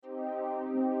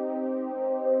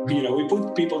We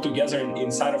put people together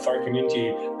inside of our community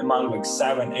among like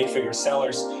 7, 8 figure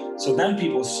sellers. So then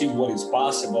people see what is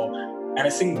possible. And I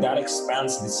think that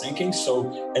expands the thinking.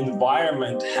 So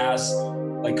environment has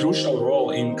like crucial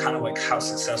role in kind of like how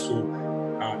successful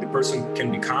the person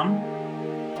can become.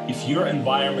 If your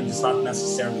environment is not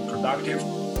necessarily productive,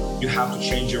 you have to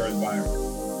change your environment.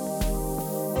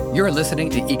 You're listening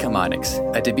to Ecomonics,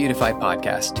 a Debutify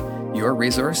podcast, your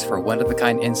resource for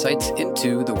one-of-a-kind insights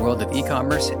into the world of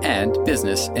e-commerce and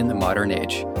business in the modern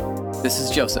age. This is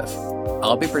Joseph.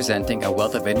 I'll be presenting a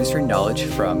wealth of industry knowledge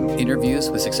from interviews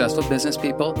with successful business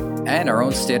people and our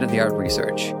own state-of-the-art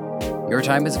research. Your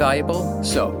time is valuable,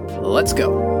 so let's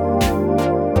go.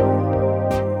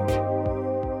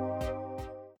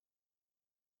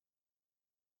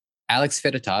 Alex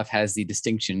Fedotov has the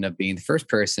distinction of being the first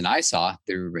person I saw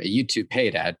through a YouTube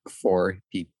paid ad before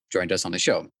he joined us on the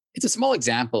show. It's a small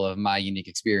example of my unique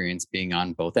experience being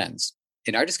on both ends.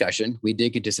 In our discussion, we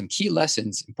dig into some key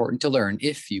lessons important to learn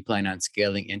if you plan on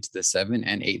scaling into the 7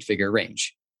 and 8 figure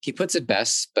range. He puts it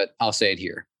best, but I'll say it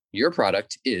here. Your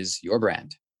product is your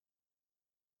brand.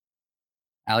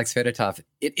 Alex Fedotov,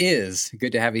 it is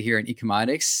good to have you here in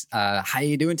Ecomonics. How are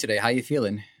you doing today? How are you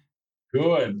feeling?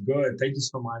 Good. Thank you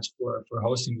so much for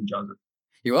hosting me, Joseph.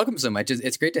 You're welcome so much.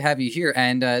 It's great to have you here.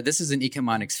 And this is an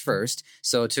Ecomonics first.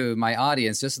 So to my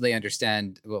audience, just so they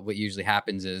understand what usually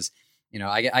happens is,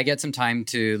 I get some time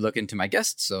to look into my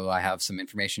guests. So I have some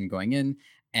information going in.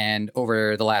 And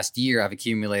over the last year, I've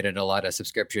accumulated a lot of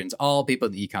subscriptions, all people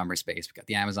in the e-commerce space. We've got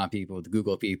the Amazon people, the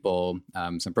Google people,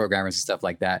 some programmers and stuff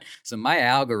like that. So my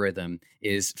algorithm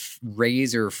is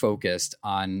razor focused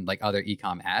on like other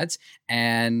e-com ads.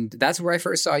 And that's where I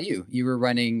first saw you. You were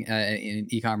running an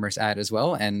e-commerce ad as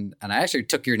well. And I actually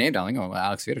took your name down. Like,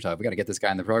 Alex Fedotov, we got to get this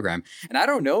guy in the program. And I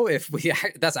don't know if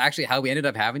that's actually how we ended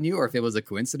up having you or if it was a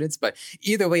coincidence. But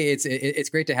either way, it's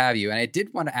great to have you. And I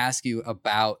did want to ask you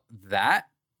about that.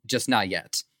 Just not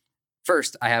yet.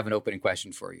 First, I have an opening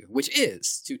question for you, which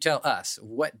is to tell us,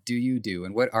 what do you do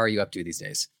and what are you up to these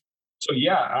days? So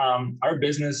our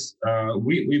business,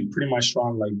 we pretty much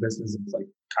run like business like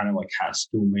kind of like has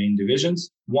two main divisions.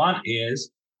 One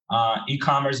is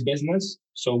e-commerce business.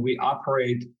 So we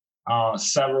operate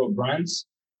several brands,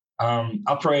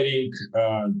 operating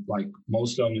like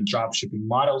mostly on the drop shipping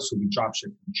model. So we drop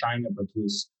ship in China, but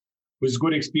with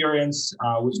good experience,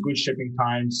 with good shipping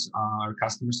times, our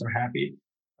customers are happy.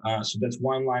 So that's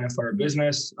one line of our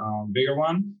business, bigger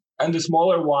one. And the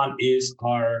smaller one is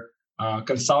our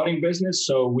consulting business.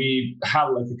 So we have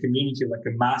like a community, like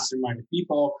a mastermind of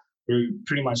people who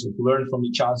pretty much like learn from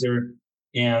each other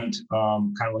and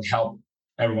kind of like help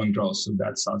everyone grow. So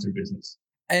that's our business.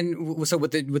 And so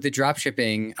with the drop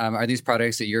shipping, are these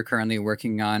products that you're currently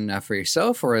working on for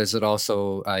yourself, or is it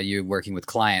also you working with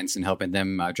clients and helping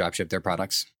them drop ship their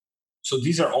products? So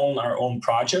these are all our own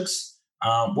projects.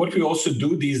 What we also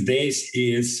do these days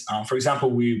is, for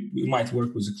example, we might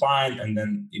work with a client, and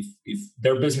then if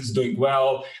their business is doing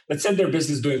well, let's say their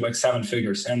business is doing like 7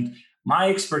 figures, and my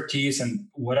expertise and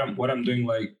what I'm doing,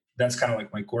 like that's kind of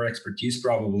like my core expertise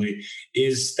probably,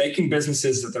 is taking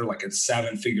businesses that are like at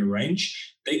 7-figure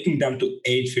range, taking them to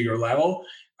 8-figure level.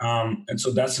 And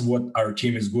so that's what our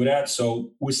team is good at.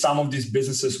 So with some of these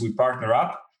businesses, we partner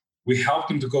up. We help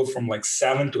them to go from like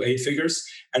 7 to 8 figures,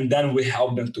 and then we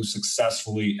help them to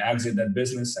successfully exit that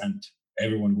business, and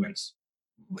everyone wins.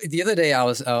 The other day, I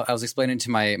was explaining to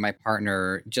my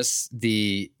partner just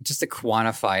to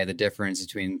quantify the difference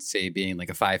between, say, being like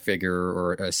a 5-figure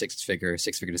or a 6-figure to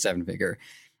 7-figure,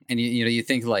 and you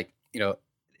think like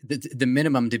the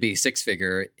minimum to be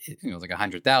 6-figure, like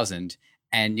 100,000,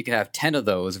 and you could have 10 of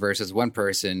those versus one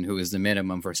person who is the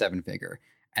minimum for 7-figure,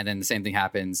 and then the same thing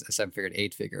happens a 7-figure to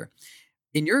 8-figure.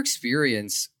 In your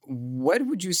experience, what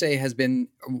would you say is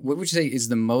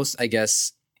the most, I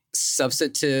guess,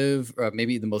 substantive, or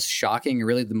maybe the most shocking, or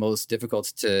really the most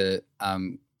difficult to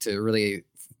really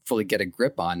fully get a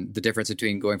grip on the difference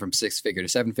between going from 6-figure to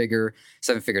 7-figure,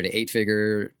 7-figure to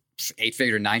 8-figure,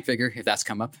 8-figure to 9-figure, if that's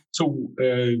come up? So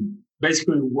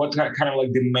basically, what kind of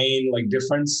like the main like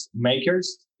difference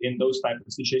makers in those type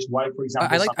of situations? Why, for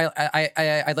example,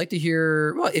 I'd like to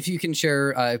hear. Well, if you can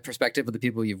share a perspective of the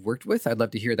people you've worked with, I'd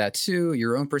love to hear that too.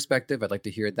 Your own perspective, I'd like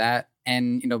to hear that,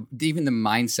 and even the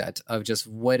mindset of just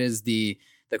what is the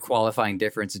qualifying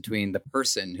difference between the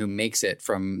person who makes it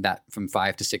from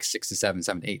 5 to 6, 6 to 7,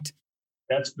 7 to 8.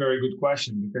 That's a very good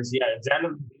question, because at the end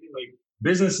of the day, like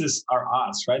businesses are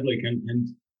us, right? Like and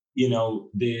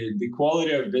the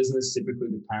quality of business typically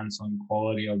depends on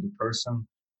quality of the person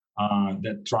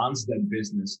that runs that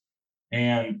business.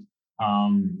 And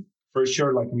for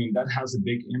sure, that has a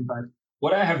big impact.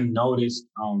 what I have noticed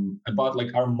about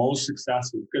like our most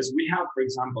successful, because we have, for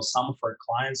example, some of our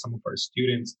clients, some of our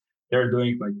students, they're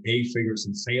doing like 8 figures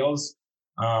in sales,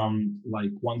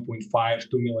 like 1.5, $2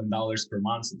 million per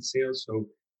month in sales. So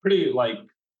pretty like,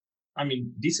 I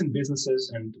mean, decent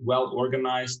businesses and well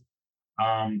organized.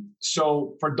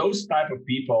 So for those type of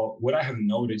people, what I have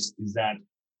noticed is that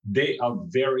they are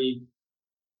very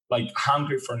like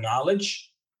hungry for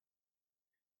knowledge,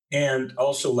 and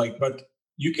also like, but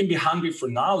you can be hungry for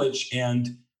knowledge and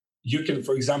you can,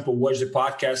 for example, watch the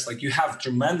podcast, like you have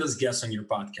tremendous guests on your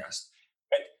podcast,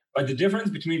 right? But the difference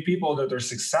between people that are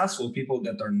successful, people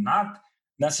that are not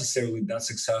necessarily that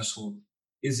successful,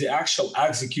 is the actual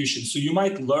execution. So you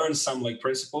might learn some like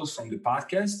principles from the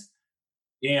podcast,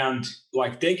 and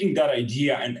like taking that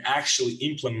idea and actually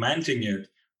implementing it,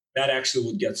 that actually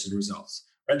would get the results,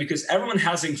 right? Because everyone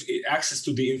has access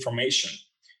to the information.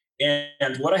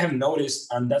 And what I have noticed,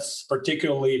 and that's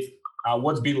particularly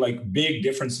what's been like big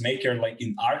difference maker, like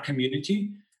in our community,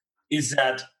 is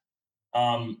that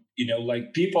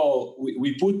like people,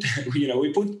 we put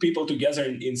we put people together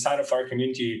inside of our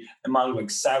community among like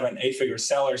 7, 8 figure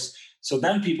sellers. So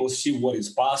then people see what is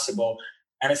possible,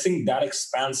 and I think that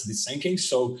expands the thinking.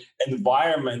 So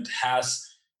environment has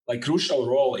like crucial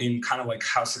role in kind of like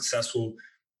how successful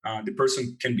the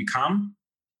person can become.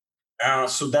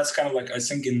 So that's kind of like, I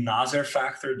think, another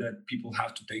factor that people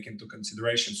have to take into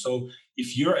consideration. So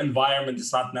if your environment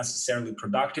is not necessarily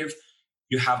productive,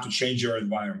 you have to change your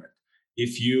environment.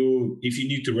 If you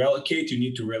need to relocate, you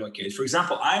need to relocate. For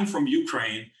example, I'm from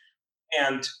Ukraine,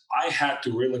 and I had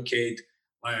to relocate.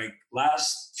 Like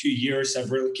last few years,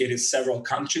 I've relocated several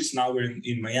countries. Now we're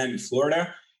in Miami,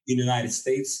 Florida, in the United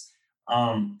States,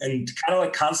 and kind of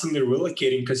like constantly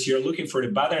relocating because you're looking for a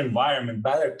better environment,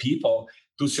 better people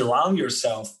to surround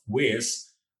yourself with,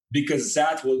 because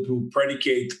that will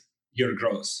predicate your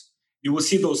growth. You will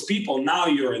see those people. Now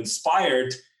you're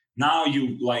inspired. Now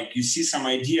you see some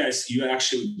ideas. You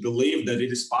actually believe that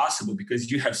it is possible because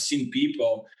you have seen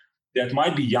people that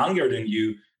might be younger than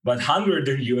you, but hungrier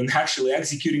than you, and actually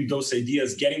executing those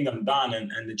ideas, getting them done,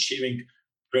 and achieving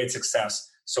great success.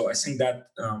 So I think that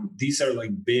these are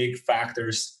like big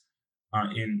factors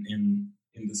in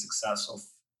the success of.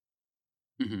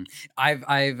 Mm-hmm.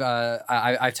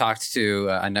 I've talked to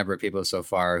a number of people so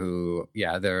far who,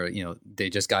 yeah,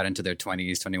 they just got into their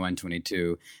 20s, 21,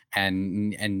 22,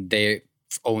 and they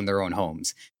own their own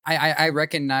homes. I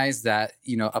recognize that,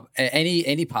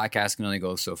 any podcast can only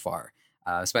go so far.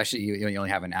 Especially you only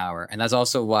have an hour, and that's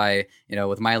also why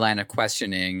with my line of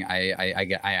questioning,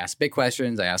 I ask big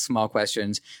questions, I ask small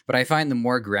questions, but I find the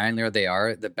more granular they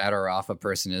are, the better off a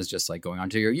person is just like going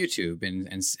onto your YouTube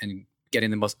and getting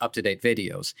the most up-to-date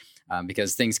videos,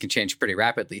 because things can change pretty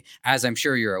rapidly, as I'm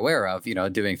sure you're aware of,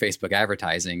 doing Facebook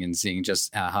advertising and seeing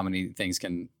just how many things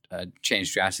can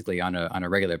change drastically on a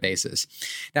regular basis.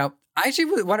 Now, I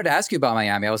actually wanted to ask you about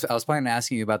Miami. I was planning on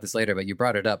asking you about this later, but you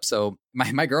brought it up. So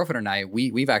my girlfriend and I,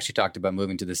 we've actually talked about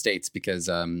moving to the States because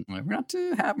we're not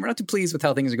too pleased with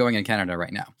how things are going in Canada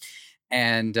right now.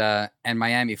 And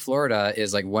Miami, Florida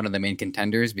is like one of the main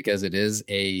contenders because it is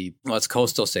it's a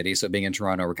coastal city. So being in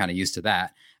Toronto, we're kind of used to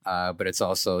that. But it's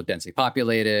also densely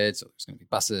populated. So there's going to be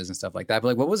buses and stuff like that. But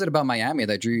like, what was it about Miami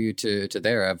that drew you to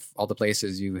there, of all the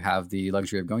places you have the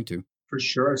luxury of going to? For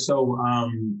sure. So,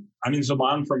 so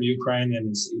I'm from Ukraine,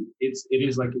 and it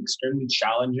is like extremely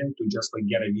challenging to just like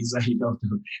get a visa,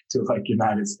 to like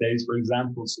United States, for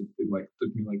example. So it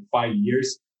took me like 5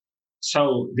 years.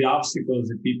 So the obstacles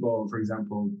that people, for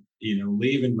example,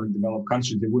 live in like developed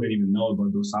countries, they wouldn't even know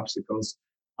about those obstacles.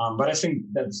 But I think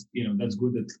that's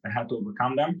good that I had to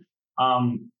overcome them.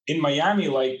 In Miami,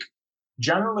 like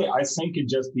generally, I think it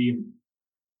just the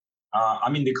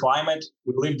climate.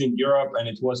 We lived in Europe, and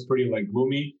it was pretty like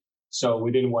gloomy, so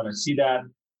we didn't want to see that.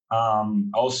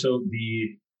 Also,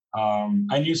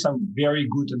 I knew some very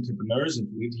good entrepreneurs that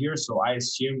lived here, so I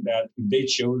assumed that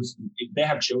if they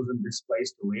have chosen this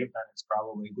place to live, then it's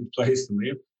probably a good place to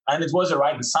live. And it was the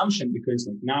right assumption, because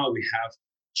like now we have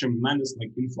tremendous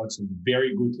like influx of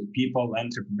very good people,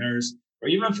 entrepreneurs, or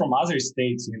even from other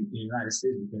states in the United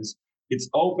States, because it's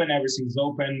open, everything's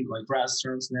open, like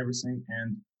restaurants and everything,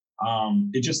 and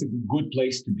it's just a good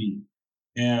place to be.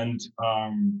 And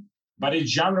but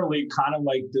it's generally kind of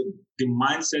like the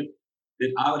mindset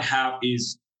that I would have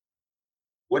is,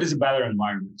 what is a better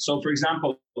environment? So, for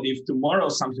example, if tomorrow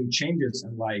something changes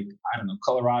and like, I don't know,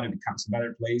 Colorado becomes a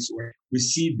better place, or we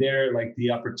see there like the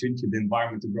opportunity, the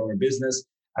environment to grow our business,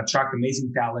 attract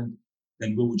amazing talent,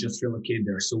 then we will just relocate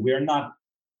there. So we're not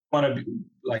going to be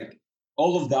like,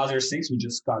 all of the other things we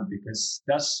just cut because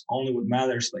that's only what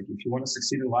matters. Like if you want to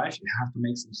succeed in life, you have to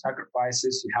make some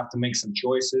sacrifices, you have to make some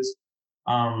choices.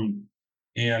 Um,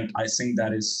 and I think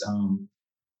that is,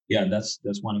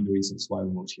 that's one of the reasons why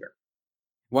we moved here.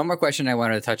 One more question I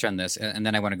wanted to touch on this, and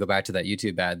then I want to go back to that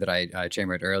YouTube ad that I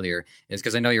chambered earlier, is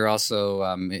because I know you're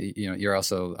also, you're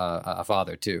also a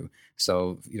father too.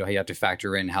 So you have to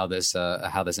factor in how this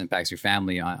impacts your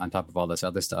family on top of all this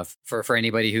other stuff. For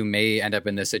anybody who may end up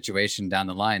in this situation down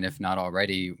the line, if not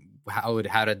already, how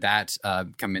did that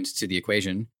come into the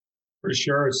equation? For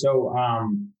sure. So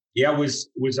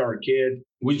with our kid,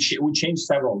 we changed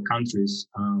several countries.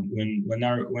 When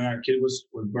our kid was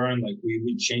born, like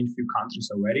we changed a few countries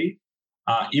already,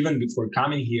 even before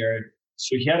coming here.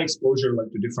 So he had exposure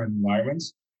like to different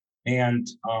environments, and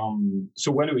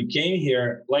so when we came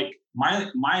here, like my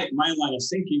line of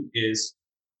thinking is,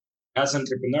 as an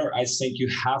entrepreneur, I think you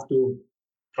have to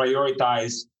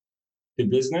prioritize the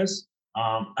business.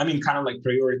 Kind of like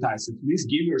prioritize. At least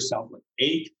give yourself like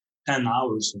 8-10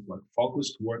 hours of like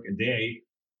focused work a day,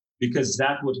 because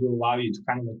that what will allow you to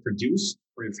kind of like produce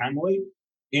for your family,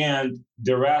 and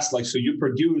the rest, like, so you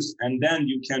produce and then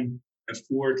you can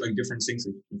afford like different things.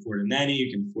 Like you can afford a nanny,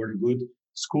 you can afford a good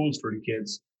schools for the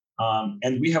kids.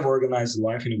 And we have organized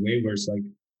life in a way where it's like,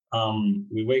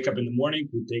 we wake up in the morning,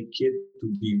 we take kid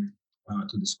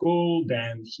to the school,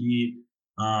 then he,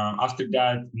 after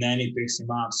that nanny picks him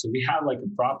up. So we have like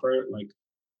a proper like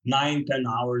 9-10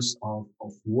 hours of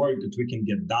work that we can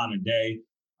get done a day.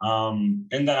 And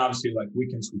then obviously like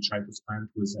weekends we try to spend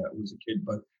with a kid,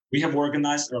 but we have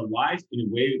organized our life in a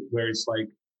way where it's like,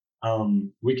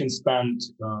 we can spend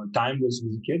time with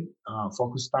the kid,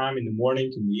 focus time in the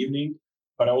morning, in the evening,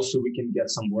 but also we can get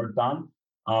some work done.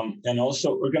 And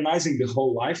also organizing the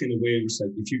whole life in a way where it's like,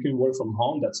 if you can work from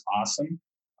home, that's awesome.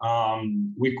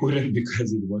 We couldn't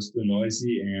because it was too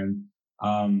noisy, and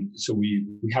so we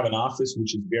have an office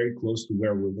which is very close to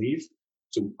where we live.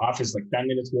 So office like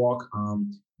 10-minute walk.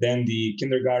 Then the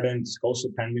kindergarten is also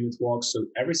 10-minute walk. So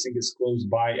everything is close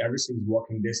by. Everything is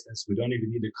walking distance. We don't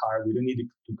even need a car. We don't need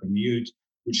to commute,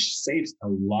 which saves a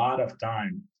lot of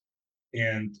time.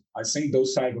 And I think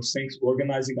those type of things,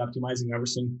 organizing, optimizing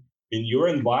everything in your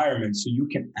environment so you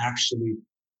can actually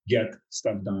get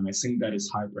stuff done. I think that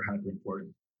is hyper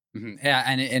important. Mm-hmm. Yeah,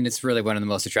 and it's really one of the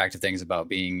most attractive things about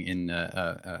being in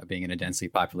a densely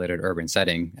populated urban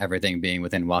setting. Everything being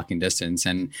within walking distance,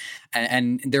 and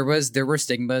there were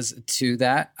stigmas to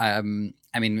that.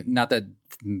 Not that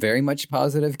very much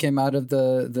positive came out of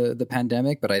the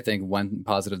pandemic, but I think one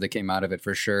positive that came out of it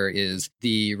for sure is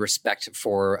the respect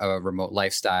for a remote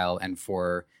lifestyle and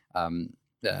for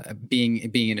being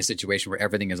in a situation where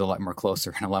everything is a lot more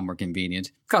closer and a lot more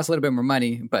convenient. Costs a little bit more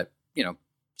money, but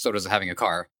so does having a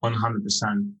car. 100%.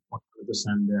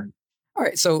 Yeah. All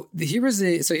right. So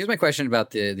here's my question about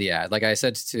the ad. Like I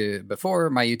said before,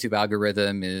 my YouTube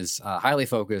algorithm is highly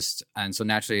focused, and so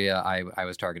naturally I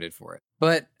was targeted for it.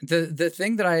 But the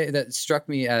thing that struck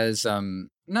me as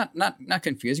not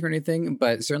confusing or anything,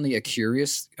 but certainly a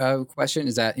curious question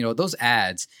is that those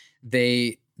ads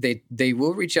they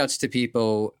will reach out to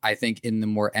people, I think, in the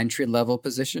more entry level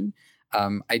position.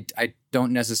 I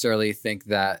don't necessarily think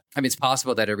that, it's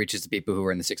possible that it reaches the people who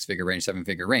are in the 6-figure range,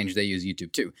 7-figure range. They use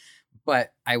YouTube too.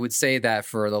 But I would say that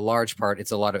for the large part,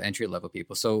 it's a lot of entry level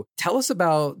people. So tell us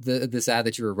about this ad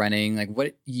that you were running, like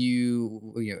what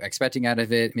you expecting out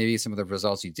of it, maybe some of the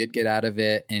results you did get out of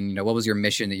it, and what was your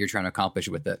mission that you're trying to accomplish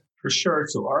with it? For sure.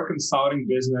 So our consulting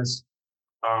business,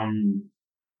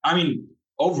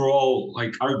 overall,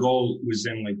 like our goal was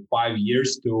in like 5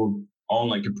 years to own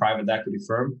like a private equity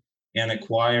firm and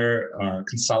acquire,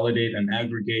 consolidate and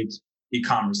aggregate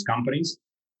e-commerce companies.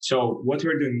 So what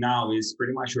we're doing now is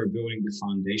pretty much we're building the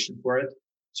foundation for it.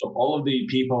 So all of the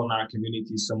people in our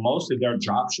community, so mostly they're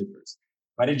job shippers,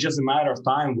 but it's just a matter of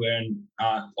time when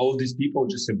all of these people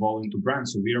just evolve into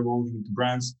brands. So we're evolving into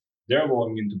brands, they're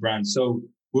evolving into brands. So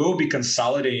we'll be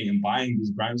consolidating and buying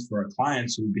these brands for our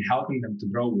clients. So we'll be helping them to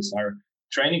grow with our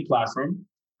training platform.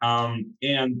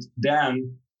 And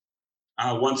then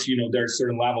once, they're a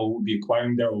certain level, we'll be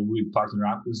acquiring them, or we'll partner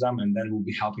up with them, and then we'll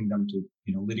be helping them to,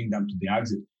 leading them to the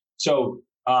exit. So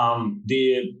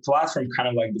the platform, kind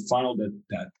of like the funnel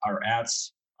that our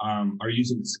ads are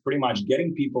using, is pretty much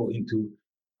getting people into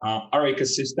our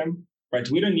ecosystem, right?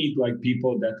 We don't need like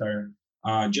people that are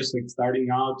just like starting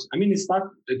out. It's not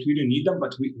that we don't need them,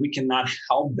 but we cannot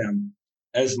help them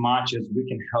as much as we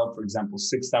can help, for example,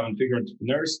 6-7-figure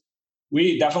entrepreneurs.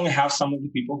 We definitely have some of the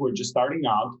people who are just starting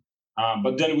out.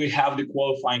 But then we have the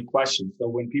qualifying questions. So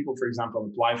when people, for example,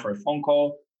 apply for a phone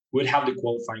call, we'd have the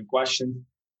qualifying questions.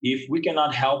 If we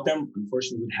cannot help them,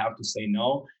 unfortunately, we'd have to say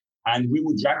no. and we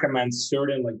would recommend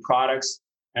certain like products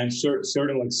and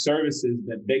certain like services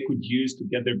that they could use to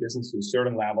get their business to a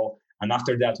certain level. And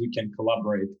after that, we can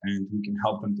collaborate and we can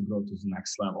help them to grow to the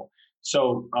next level.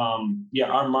 So yeah,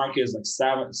 our market is like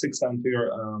 7 figure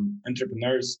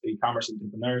entrepreneurs, e-commerce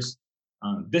entrepreneurs.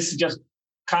 This is just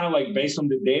kind of like based on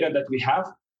the data that we have,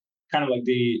 kind of like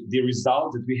the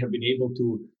result that we have been able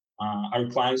to our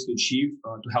clients to achieve,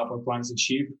 to help our clients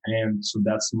achieve. And so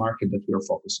that's the market that we are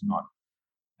focusing on.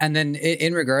 And then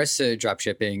in regards to drop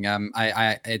shipping,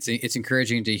 it's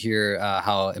encouraging to hear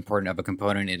how important of a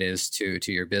component it is to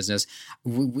your business.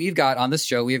 We've got on this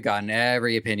show, we've gotten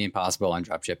every opinion possible on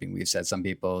drop shipping. We've said some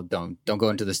people don't go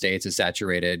into the States, it's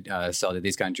saturated, sell to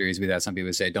these countries. We've had some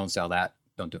people say don't sell that,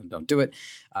 don't do it.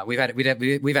 We've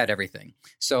had everything.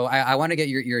 So I want to get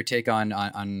your take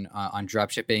on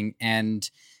drop shipping. And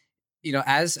you know,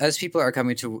 as people are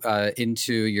coming to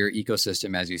into your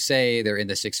ecosystem, as you say, they're in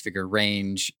the 6-figure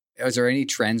range. Is there any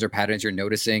trends or patterns you're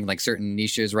noticing? Like certain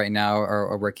niches right now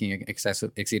are working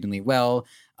exceedingly well.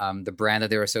 The brand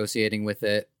that they're associating with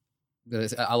it,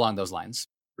 along those lines.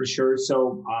 For sure.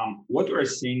 So what we're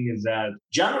seeing is that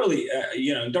generally,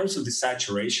 you know, in terms of the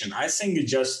saturation, I think it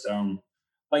just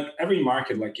like every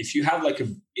market. Like if you have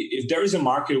if there is a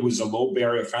market with a low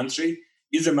barrier of entry,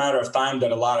 it's a matter of time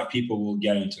that a lot of people will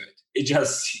get into it.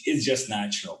 It's just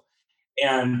natural.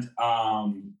 And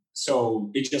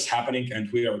so it's just happening and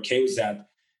we are okay with that.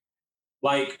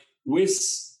 Like with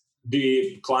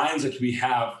the clients that we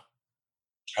have,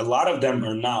 a lot of them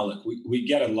are now like we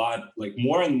get a lot, like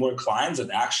more and more clients that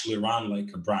actually run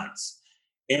like brands.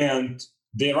 And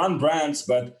they run brands,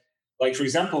 but like, for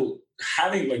example,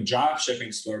 having like drop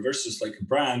shipping store versus like a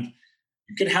brand,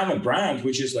 you could have a brand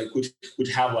which is like would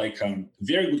have like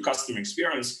very good customer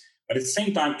experience, but at the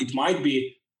same time, it might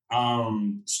be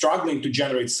struggling to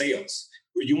generate sales.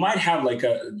 You might have like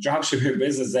a dropshipping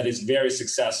business that is very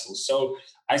successful. So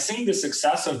I think the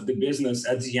success of the business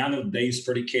at the end of the day is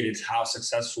predicated how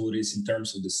successful it is in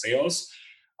terms of the sales.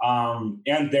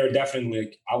 And they're definitely,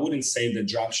 like, I wouldn't say that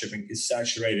dropshipping is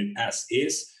saturated as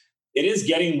is. It is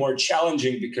getting more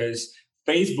challenging because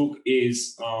Facebook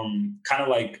is kind of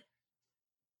like,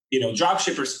 you know,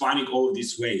 dropshippers finding all of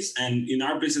these ways. And in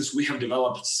our business, we have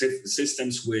developed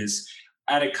systems with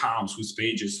ad accounts, with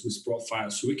pages, with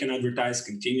profiles, so we can advertise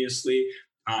continuously.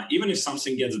 Even if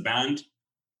something gets banned,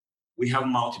 we have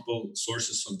multiple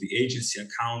sources of the agency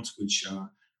accounts, which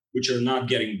are not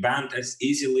getting banned as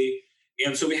easily.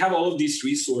 And so we have all of these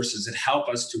resources that help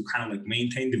us to kind of like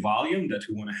maintain the volume that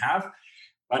we want to have.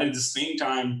 But at the same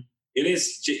time, it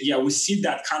is, yeah, we see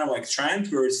that kind of like trend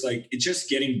where it's like, it's just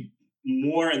getting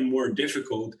more and more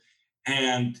difficult.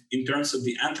 And in terms of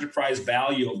the enterprise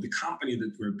value of the company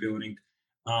that we're building,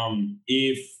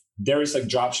 if there is a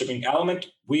drop shipping element,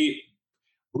 we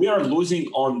are losing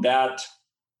on that.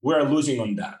 We're losing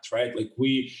on that, right? Like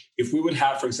if we would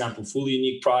have, for example, fully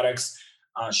unique products,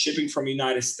 shipping from the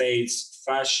United States,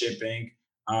 fast shipping,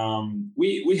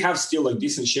 we have still like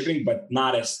decent shipping, but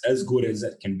not as good as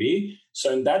it can be.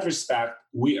 So in that respect,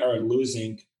 we are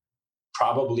losing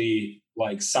probably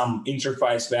like some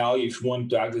enterprise value if you want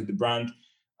to activate the brand,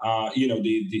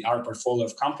 our portfolio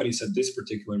of companies at this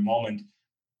particular moment.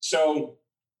 So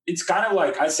it's kind of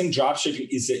like, I think dropshipping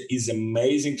is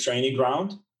amazing training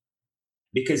ground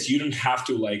because you don't have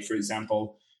to, like, for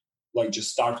example, like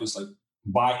just start with like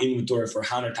buy inventory for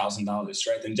 $100,000,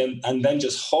 right? And then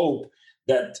just hope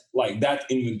that like that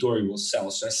inventory will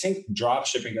sell. So I think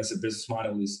dropshipping as a business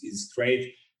model is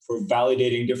great for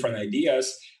validating different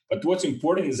ideas. But what's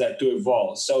important is that to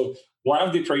evolve. So one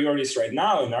of the priorities right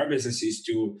now in our business is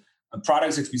to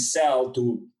products that we sell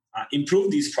to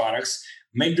improve these products,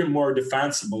 make them more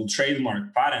defensible,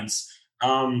 trademark, patents,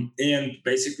 and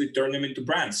basically turn them into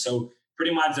brands. So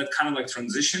pretty much that kind of like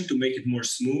transition to make it more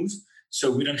smooth.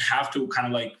 So we don't have to kind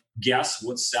of like guess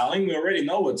what's selling. We already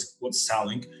know what's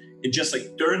selling. It just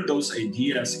like turn those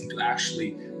ideas into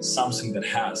actually something that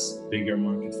has bigger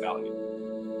market value.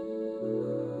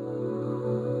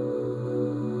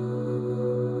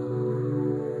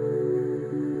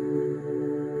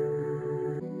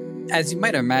 As you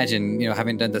might imagine, you know,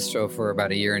 having done this show for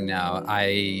about a year now,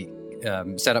 I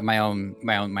set up my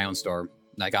own store.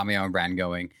 I got my own brand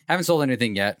going. I haven't sold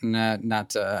anything yet.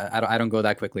 I don't go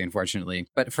that quickly, unfortunately.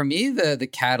 But for me, the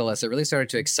catalyst that really started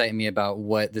to excite me about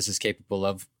what this is capable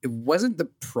of, it wasn't the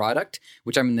product,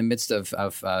 which I'm in the midst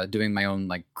of doing my own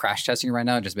like crash testing right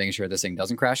now, just making sure this thing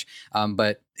doesn't crash.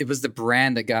 But it was the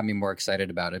brand that got me more excited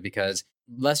about it because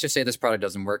let's just say this product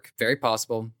doesn't work. Very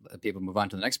possible. People move on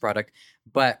to the next product.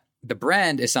 But the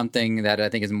brand is something that I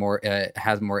think is more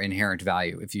has more inherent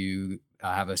value. If you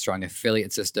have a strong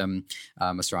affiliate system,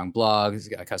 a strong blog,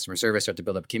 a customer service, start to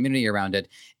build up a community around it.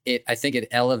 I think it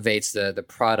elevates the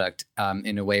product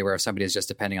in a way where if somebody is just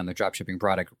depending on the dropshipping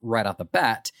product right off the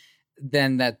bat,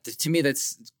 then that to me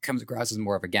comes across as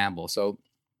more of a gamble. So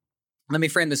let me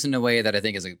frame this in a way that I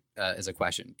think is a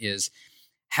question: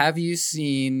 have you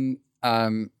seen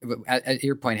at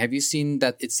your point, have you seen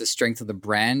that it's the strength of the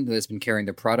brand that has been carrying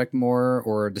the product more,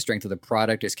 or the strength of the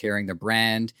product is carrying the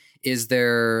brand? Is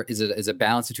it a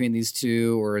balance between these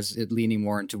two, or is it leaning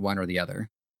more into one or the other?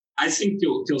 I think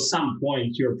till some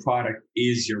point, your product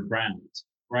is your brand,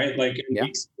 right? Like the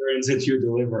experience that you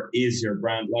deliver is your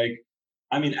brand. Like,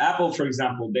 I mean, Apple, for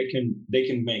example, they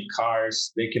can make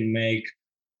cars, they can make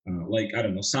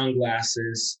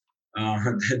sunglasses.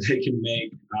 They can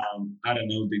make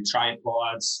the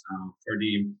tripods for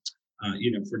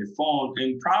the phone,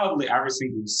 and probably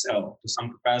everything will sell to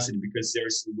some capacity because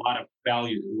there's a lot of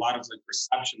value, a lot of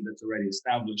perception that's already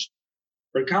established.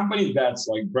 For a company that's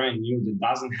brand new, that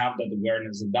doesn't have that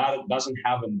awareness, that doesn't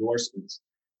have endorsements,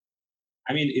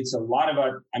 I mean, it's a lot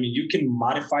about, you can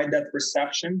modify that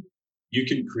perception, you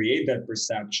can create that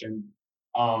perception,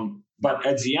 but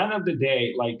at the end of the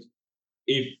day,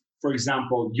 if, for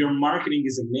example, your marketing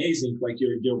is amazing,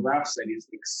 your website is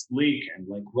sleek and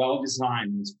well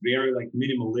designed, it's very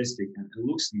minimalistic and it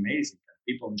looks amazing,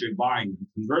 people enjoy buying,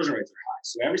 conversion rates are high,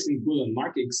 so everything's good on the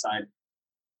marketing side.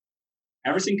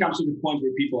 Everything comes to the point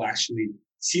where people actually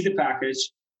see the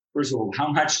package. First of all,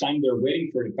 how much time they're waiting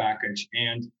for the package,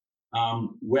 and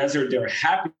whether they're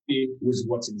happy with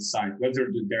what's inside,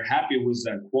 whether they're happy with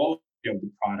the quality of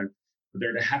the product,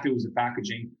 whether they're happy with the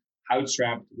packaging, how it's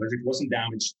wrapped, whether it wasn't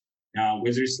damaged,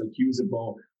 whether it's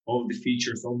usable, all of the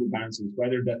features, all the benefits,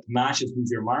 whether that matches with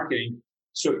your marketing.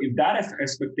 So if that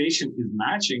expectation is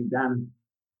matching, then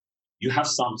you have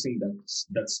something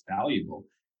that's valuable.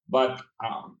 But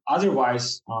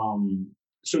otherwise,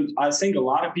 so I think a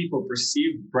lot of people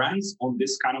perceive brands on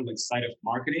this kind of side of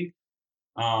marketing.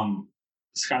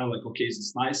 It's kind of okay,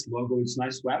 it's a nice logo, it's a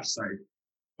nice website,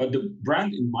 but the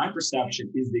brand, in my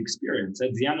perception, is the experience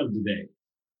at the end of the day.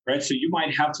 Right, so you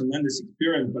might have tremendous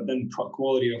experience, but then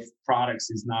quality of products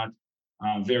is not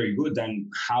very good. Then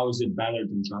how is it better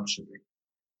than dropshipping?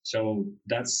 So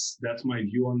that's my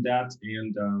view on that.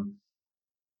 And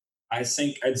I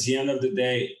think at the end of the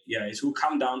day, it will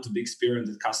come down to the experience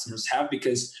that customers have.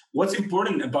 Because what's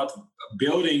important about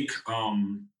building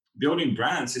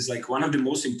brands is one of the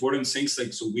most important things.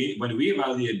 When we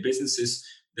evaluate businesses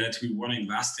that we want to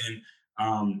invest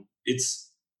in,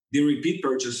 it's the repeat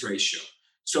purchase ratio.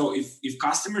 So if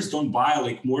customers don't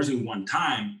buy more than one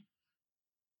time,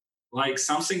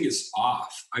 something is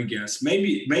off, I guess.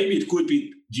 Maybe it could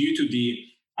be due to the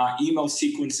email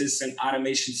sequences and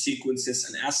automation sequences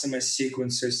and SMS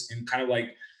sequences, and kind of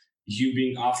you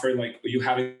being offered, you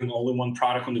having only one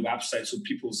product on the website, so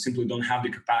people simply don't have the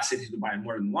capacity to buy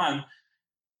more than one.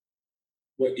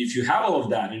 But if you have all of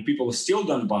that and people still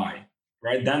don't buy,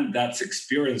 right, then that's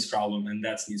experience problem, and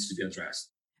that needs to be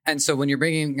addressed. And so when you're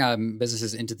bringing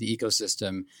businesses into the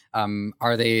ecosystem,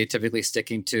 are they typically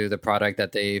sticking to the product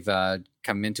that they've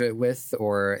come into it with?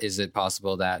 Or is it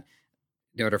possible that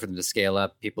in order for them to scale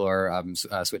up, people are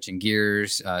switching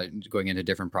gears, going into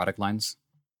different product lines?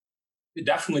 You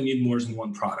definitely need more than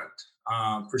one product,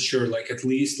 for sure. At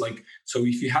least, so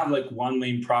if you have one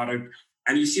main product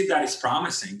and you see that it's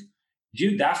promising,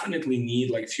 you definitely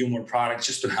need few more products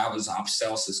just to have as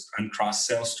upsells and cross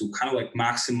sales to kind of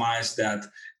maximize that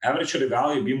average order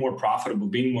value, being more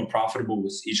profitable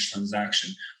with each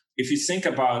transaction. If you think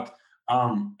about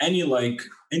any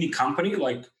company,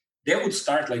 they would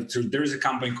start there's a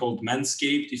company called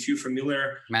Manscaped, if you're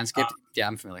familiar. Manscaped, yeah,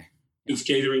 I'm familiar. It's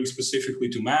catering specifically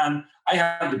to man. I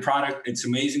have the product; it's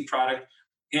an amazing product,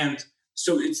 and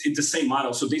so it's the same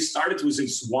model. So they started with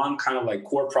this one kind of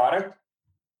core product.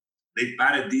 They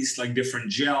added these different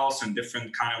gels and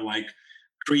different kind of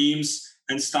creams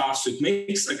and stuff. So it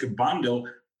makes a bundle.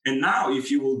 And now if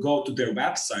you will go to their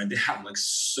website, they have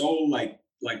so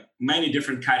many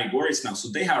different categories now. So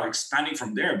they are expanding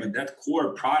from there, but that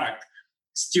core product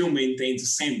still maintains the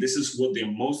same. This is what they're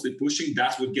mostly pushing.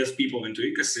 That's what gets people into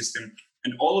ecosystem.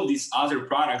 And all of these other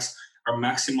products are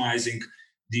maximizing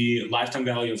the lifetime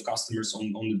value of customers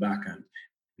on the back end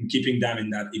and keeping them in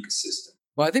that ecosystem.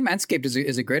 Well, I think Manscaped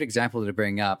is a great example to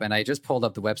bring up. And I just pulled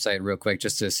up the website real quick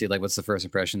just to see what's the first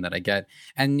impression that I get.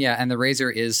 And the razor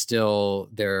is still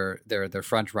their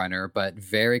front runner, but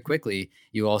very quickly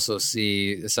you also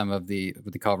see some of the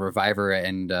what they call Reviver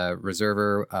and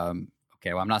Reserver.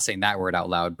 Okay, well, I'm not saying that word out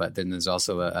loud, but then there's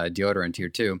also a deodorant here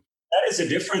too. That is a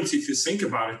difference if you think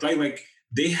about it.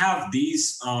 They have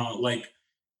these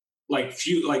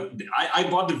I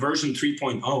bought the version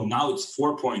 3.0. Now it's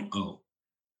 4.0.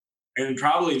 And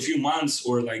probably in a few months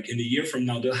or like in a year from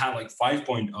now, they'll have like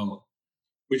 5.0,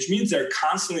 which means they're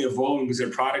constantly evolving with their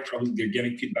product. Probably they're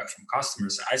getting feedback from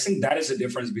customers. I think that is the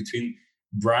difference between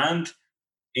brand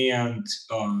and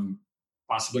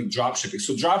possibly drop shipping.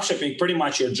 So drop shipping, pretty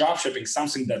much you're drop shipping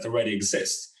something that already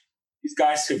exists. These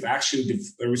guys have actually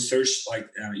researched,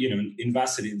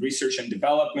 invested in research and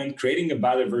development, creating a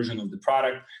better version of the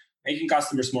product, making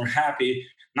customers more happy.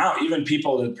 Now, even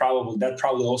people that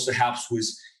probably also helps with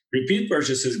repeat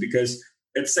purchases, because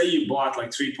let's say you bought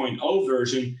like 3.0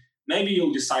 version, maybe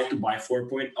you'll decide to buy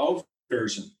 4.0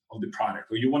 version of the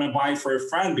product, or you want to buy for a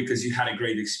friend because you had a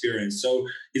great experience. So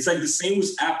it's like the same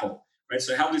with Apple, right?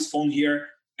 So I have this phone here,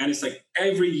 and it's like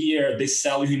every year they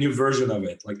sell you a new version of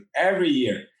it, like every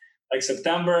year. Like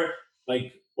September,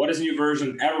 like what is new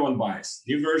version? Everyone buys.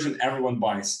 New version, everyone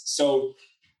buys. So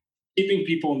keeping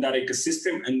people in that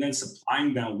ecosystem and then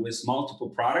supplying them with multiple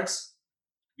products.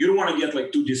 You don't want to get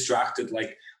like too distracted,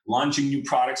 like launching new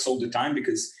products all the time,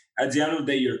 because at the end of the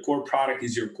day, your core product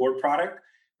is your core product,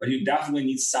 but you definitely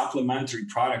need supplementary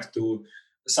products to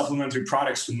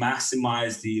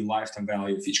maximize the lifetime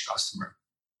value of each customer.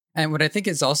 And what I think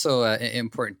is also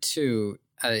important too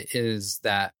is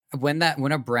that when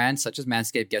a brand such as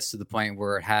Manscaped gets to the point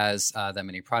where it has that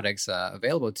many products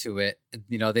available to it,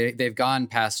 they've gone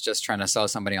past just trying to sell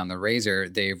somebody on the razor.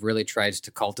 They've really tried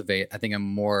to cultivate, I think, a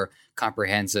more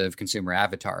comprehensive consumer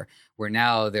avatar, where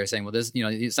now they're saying, well, this,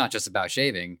 it's not just about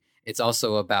shaving. It's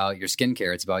also about your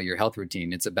skincare. It's about your health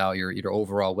routine. It's about your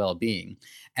overall well-being.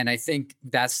 And I think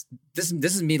this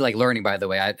is me like learning, by the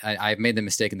way. I've made the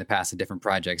mistake in the past of different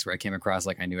projects where I came across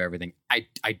like I knew everything.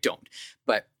 I don't.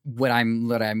 But what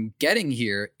I'm getting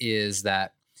here is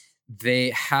that they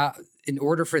have, in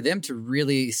order for them to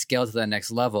really scale to that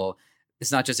next level,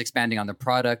 it's not just expanding on the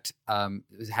product,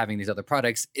 having these other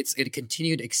products. It's a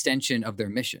continued extension of their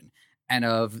mission and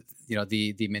of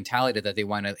the mentality that they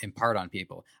want to impart on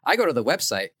people. I go to the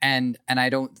website and I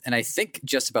think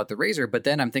just about the razor, but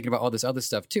then I'm thinking about all this other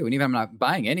stuff too. And even if I'm not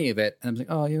buying any of it, and I'm like,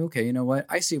 oh, yeah, okay, you know what?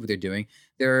 I see what they're doing.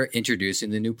 They're introducing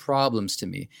the new problems to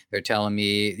me. They're telling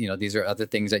me, these are other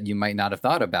things that you might not have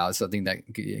thought about. Something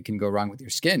that can go wrong with your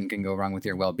skin, can go wrong with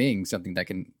your well-being, something that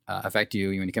can affect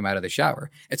you when you come out of the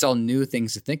shower. It's all new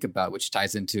things to think about, which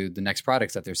ties into the next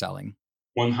products that they're selling.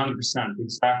 100%,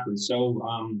 exactly. So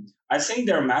I think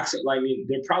they're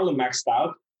they're probably maxed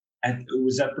out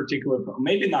with that particular,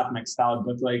 maybe not maxed out,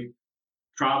 but like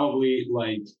probably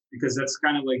like, because that's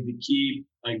kind of like the key,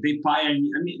 like they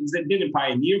didn't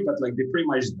pioneer, but like they pretty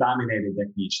much dominated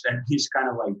that niche. That niche kind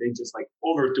of like, they just like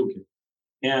overtook it.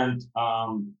 And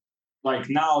like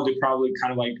now they probably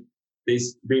kind of like, they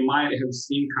might have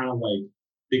seen kind of like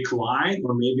decline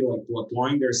or maybe like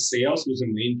plateauing their sales with the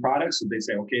main product. So they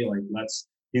say, okay, like let's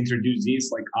introduce these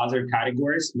like other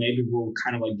categories. Maybe we'll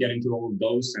kind of like get into all of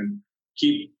those and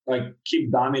keep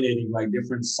dominating like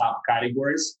different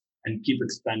subcategories and keep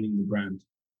expanding the brand.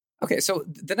 Okay, so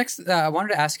the next, I wanted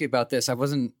to ask you about this. I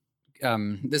wasn't.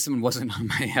 This one wasn't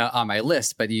on my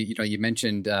list, but you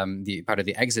mentioned the part of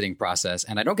the exiting process,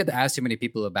 and I don't get to ask too many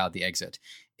people about the exit.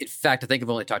 In fact, I think I've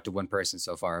only talked to one person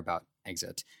so far about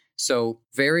exit. So,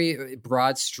 very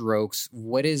broad strokes,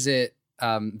 what is it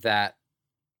that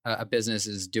a business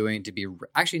is doing to be?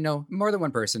 Actually, no, more than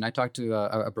one person. I talked to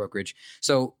a brokerage.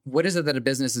 So, what is it that a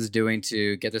business is doing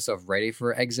to get themselves ready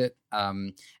for exit?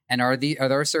 And are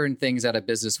there certain things that a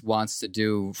business wants to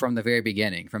do from the very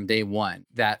beginning, from day one,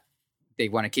 that they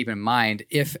want to keep in mind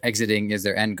if exiting is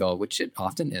their end goal, which it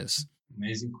often is?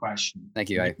 Amazing question. Thank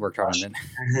you. I worked hard on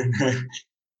it.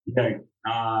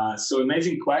 Yeah. So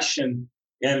amazing question.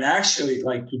 And actually,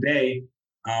 like today,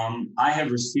 I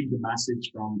have received a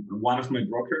message from one of my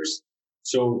brokers.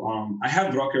 So I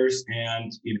have brokers,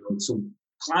 and so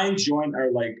clients join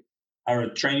our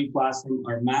training platform,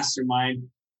 our mastermind,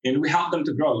 and we help them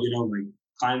to grow. Like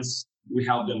clients, we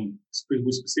help them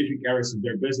with specific areas of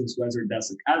their business, whether that's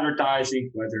like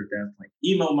advertising, whether that's like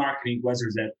email marketing, whether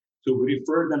that. So we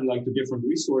refer them like to different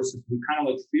resources. We kind of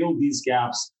like fill these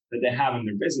gaps that they have in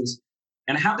their business.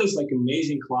 And I have this like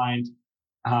amazing client.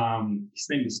 His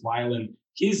name is Vylan.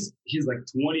 He's like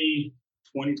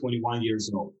 21 years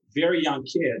old, very young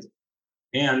kid.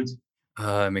 And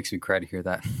it makes me cry to hear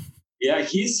that. Yeah,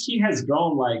 he has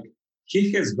grown like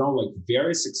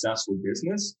very successful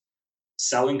business,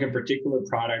 selling a particular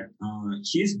product.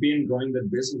 He's been growing the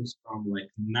business from like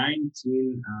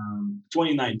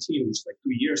 2019, which is like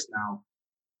 2 years now.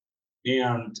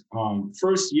 And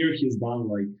first year he's done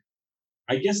like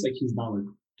 $2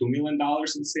 million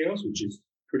in sales, which is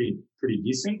pretty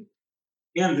decent.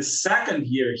 And the second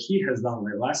year he has done,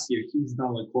 like last year, he's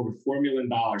done like over $4 million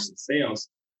in sales,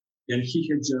 and he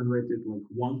had generated like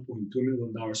 $1.2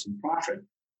 million in profit.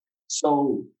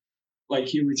 So like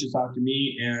he reaches out to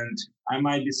me and I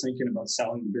might be thinking about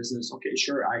selling the business. Okay,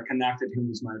 sure. I connected him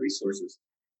with my resources.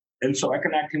 And so I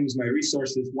connect him with my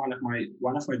resources. One of my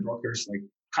brokers like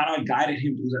kind of guided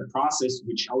him through that process,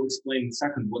 which I'll explain in a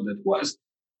second what that was.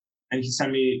 And he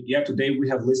sent me, yeah, today we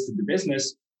have listed the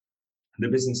business. The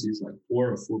business is like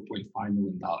 $4.5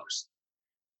 million.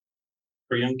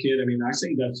 For a young kid, I mean, I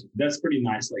think that's pretty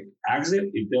nice. Like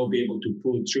exit, if they'll be able to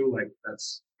pull it through, like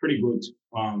that's pretty good.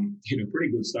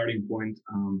 Pretty good starting point.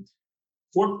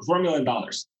 $4 million.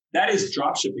 That is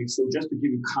drop shipping. So just to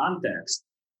give you context,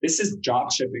 this is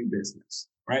drop shipping business,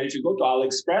 right? If you go to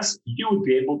AliExpress, you would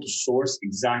be able to source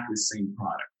exactly the same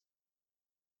product.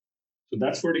 So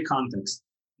that's for the context.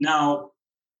 Now,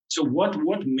 so what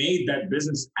made that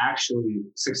business actually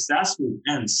successful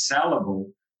and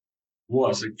sellable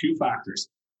was a few factors.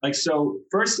 Like, so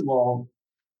first of all,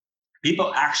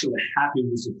 people actually happy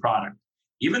with the product,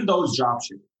 even though it's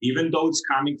dropshipping, even though it's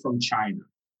coming from China,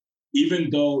 even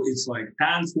though it's like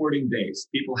 10, 14 days,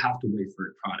 people have to wait for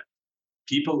the product.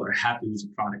 People are happy with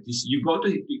the product. You go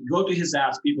to his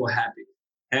apps, people are happy.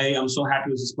 Hey, I'm so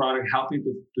happy with this product. Help me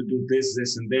to do this,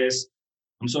 this, and this.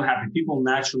 I'm so happy. People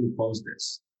naturally post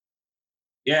this.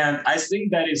 And I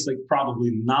think that is like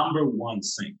probably number one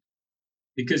thing.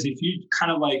 Because if you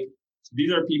kind of like,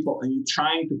 these are people and you're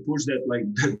trying to push that, like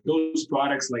those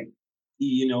products, like,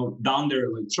 down their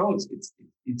like throats,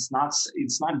 it's not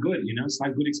good, it's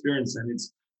not good experience. And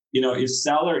it's,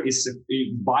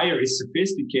 if buyer is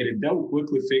sophisticated, they'll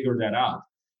quickly figure that out.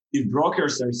 If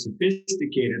brokers are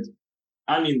sophisticated,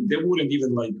 I mean, they wouldn't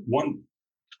even like want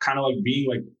kind of like being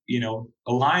like,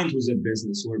 aligned with a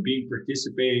business or being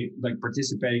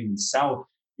participating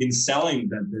in selling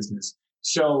that business.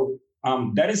 So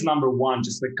that is number one,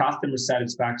 just like customer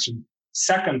satisfaction.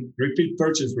 Second, repeat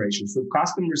purchase ratio. So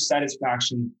customer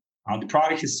satisfaction, the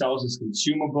product he sells is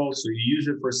consumable. So you use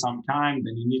it for some time,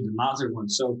 then you need another one.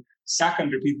 So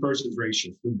second, repeat purchase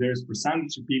ratio. So there's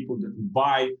percentage of people that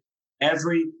buy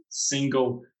every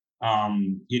single,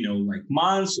 like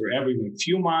months or every like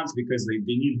few months because they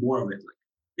need more of it. Like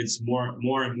it's more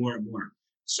and more.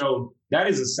 So that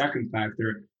is a second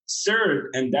factor. Third,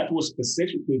 and that was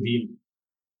specifically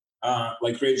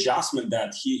the readjustment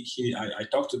that I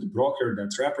talked to the broker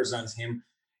that represents him,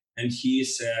 and he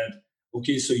said,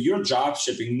 okay, so you're drop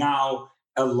shipping now.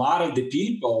 A lot of the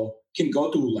people can go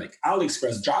to like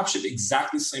AliExpress, drop ship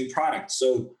exactly the same product.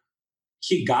 So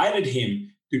he guided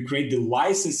him to create the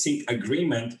licensing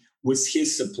agreement with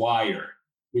his supplier,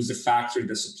 with the factory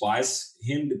that supplies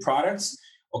him the products.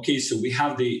 Okay, so we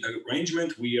have the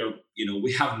arrangement. We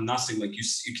have nothing, like you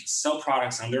can sell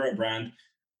products under a brand.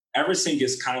 Everything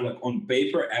is kind of like on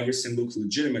paper, everything looks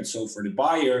legitimate. So for the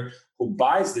buyer who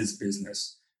buys this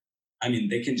business, I mean,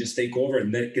 they can just take over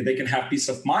and they can have peace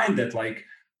of mind that like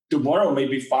tomorrow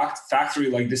maybe factory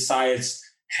like decides,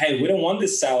 hey, we don't want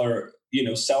this seller,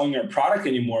 selling our product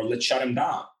anymore. Let's shut him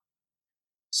down.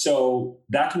 So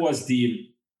that was the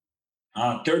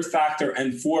third factor.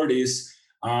 And fourth is,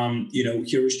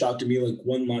 he reached out to me like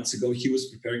 1 month ago. He was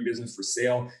preparing business for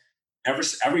sale.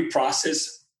 Every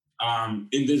process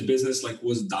in this business like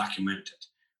was documented.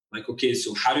 Like, okay,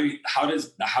 so how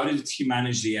did he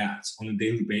manage the ads on a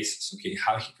daily basis? Okay,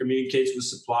 how he communicates with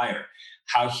supplier,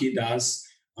 how he does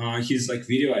his like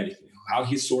video editing, how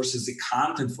he sources the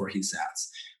content for his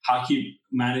ads, how he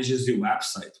manages the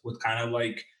website, what kind of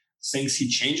like things he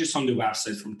changes on the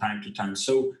website from time to time.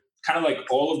 So kind of like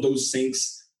all of those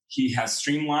things he has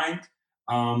streamlined.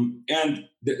 And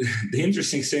the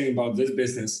interesting thing about this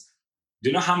business, do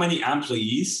you know how many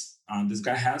employees this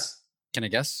guy has? Can I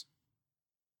guess?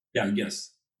 Yeah,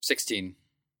 guess. 16.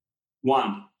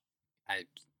 1.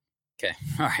 Okay.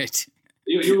 All right.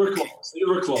 You were close. You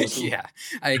were close. Yeah.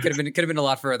 I could have been a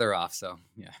lot further off. So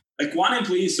yeah. Like 1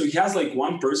 employee. So he has like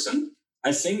one person,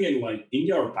 I think in like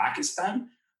India or Pakistan,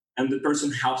 and the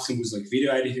person helps him with like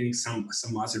video editing, some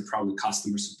other probably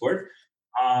customer support.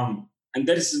 And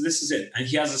this is it. And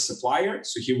he has a supplier.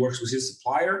 So he works with his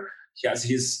supplier. He has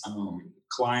his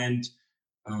client,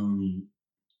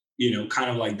 kind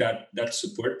of like that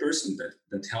support person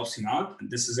that helps him out. And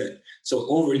this is it.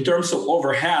 So in terms of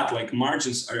overhead, like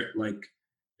margins are like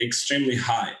extremely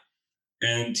high.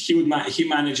 And he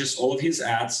manages all of his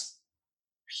ads.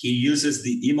 He uses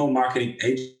the email marketing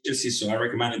agency. So I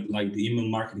recommended like the email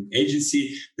marketing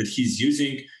agency that he's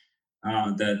using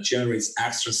that generates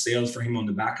extra sales for him on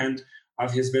the back end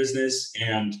of his business.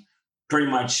 And pretty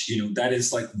much, that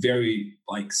is like very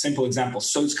like simple example.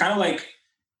 So it's kind of like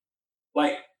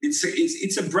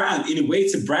it's a brand. In a way,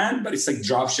 it's a brand, but it's like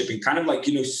drop shipping, kind of like,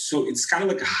 so it's kind of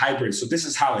like a hybrid. So this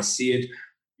is how I see it.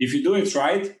 If you do it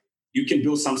right, you can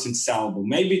build something sellable.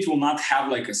 Maybe it will not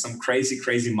have like some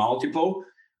crazy multiple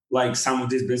like some of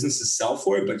these businesses sell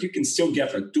for it, but you can still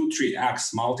get a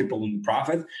 2-3x multiple in the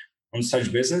profit on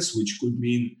such business, which could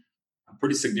mean a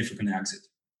pretty significant exit.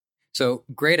 So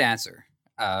great answer.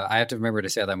 I have to remember to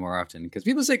say that more often because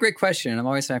people say great question and I'm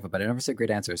always thankful, but I never say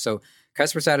great answer. So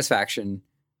customer satisfaction,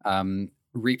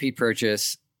 repeat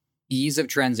purchase, ease of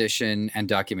transition, and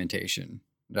documentation.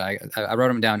 I wrote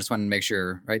them down. Just wanted to make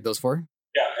sure, right? Those 4?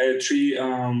 Yeah,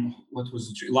 what was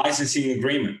the 3? Licensing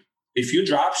agreement. If you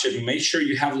drop shipping, make sure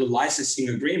you have the licensing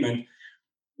agreement,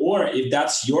 or if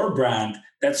that's your brand,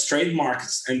 that's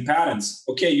trademarks and patents.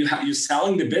 Okay, you're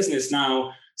selling the business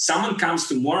now. Someone comes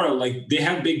tomorrow, like they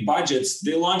have big budgets,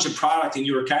 they launch a product in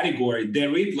your category, they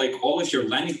read like all of your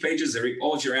landing pages, they read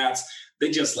all of your ads, they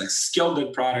just like scale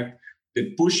that product,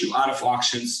 they push you out of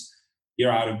auctions,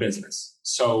 you're out of business.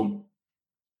 So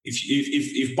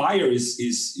if buyer is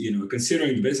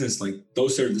considering the business, like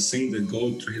those are the things that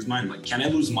go through his mind. Like, can I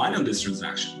lose money on this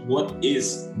transaction? What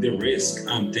is the risk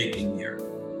I'm taking here?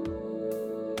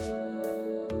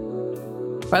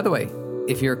 By the way,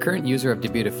 if you're a current user of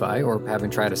Debutify or haven't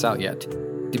tried us out yet,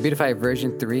 Debutify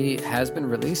version 3 has been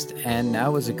released and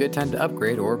now is a good time to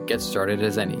upgrade or get started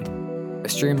as any. A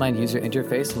streamlined user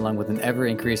interface along with an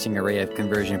ever-increasing array of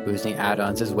conversion-boosting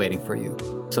add-ons is waiting for you.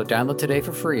 So download today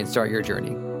for free and start your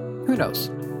journey. Who knows?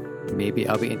 Maybe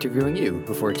I'll be interviewing you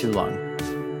before too long.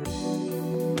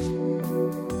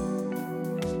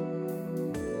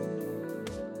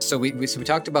 So we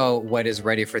talked about what is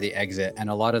ready for the exit, and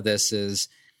a lot of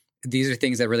these are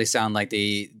things that really sound like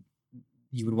you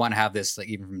would want to have this like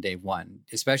even from day one,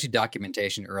 especially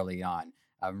documentation early on.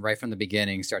 Right from the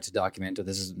beginning, start to document,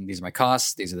 these are my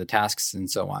costs, these are the tasks, and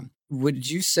so on. Would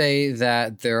you say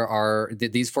that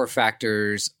these 4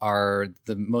 factors are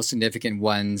the most significant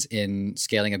ones in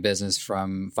scaling a business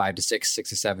from 5 to 6, 6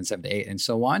 to 7, 7 to 8, and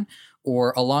so on?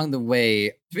 Or along the way,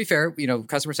 to be fair,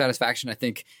 customer satisfaction, I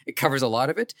think it covers a lot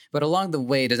of it. But along the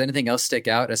way, does anything else stick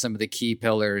out as some of the key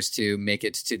pillars to make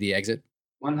it to the exit?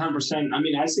 100%. I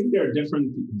mean, I think there are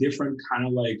different kind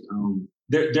of like,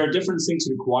 there are different things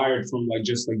required from like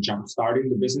just like jump starting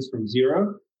the business from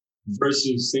zero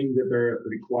versus things that are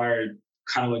required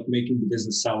kind of like making the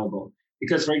business sellable.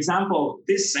 Because for example,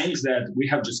 these things that we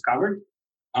have just covered,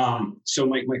 so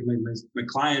my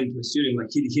client, my student, like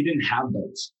he didn't have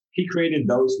those. He created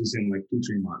those within like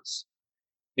 2-3 months.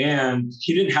 And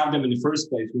he didn't have them in the first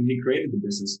place when he created the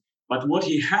business. But what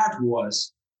he had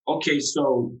was, okay,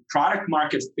 so product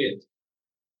market fit,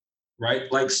 right?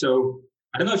 Like, so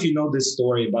I don't know if you know this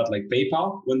story about like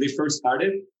PayPal when they first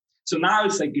started. So now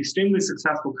it's like extremely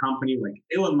successful company. Like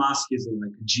Elon Musk is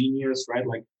like a genius, right?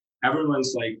 Like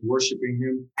everyone's like worshiping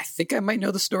him. I think I might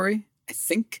know the story. I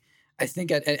think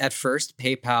at first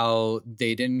PayPal,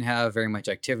 they didn't have very much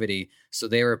activity, so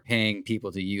they were paying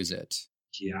people to use it.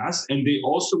 Yes, and they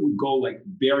also would go like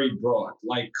very broad,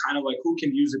 like kind of like who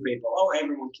can use a PayPal? Oh,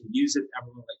 everyone can use it.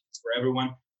 Everyone, like it's for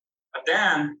everyone. But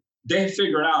then they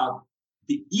figured out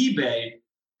the eBay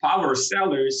power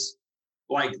sellers,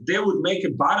 like they would make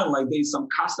a button, like they some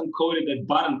custom coded that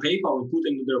button PayPal and put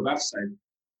into their website,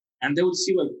 and they would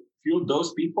see like few of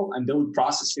those people, and they would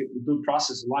process it. They would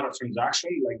process a lot of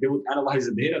transactions. Like they would analyze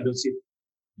the data. They'll see,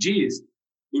 geez,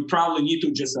 we probably need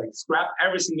to just like scrap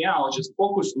everything else, just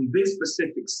focus on this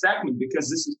specific segment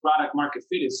because this is product market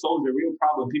fit. It solves the real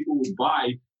problem. People would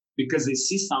buy because they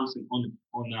see something on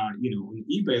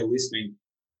eBay listing,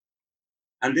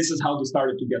 and this is how they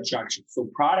started to get traction. So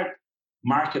product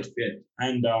market fit,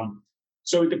 and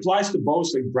so it applies to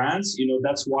both like brands.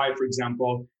 That's why, for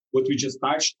example, what we just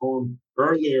touched on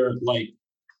earlier, like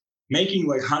making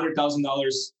like $100,000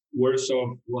 worth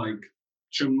of like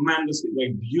tremendously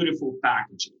like beautiful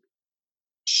packaging,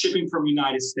 shipping from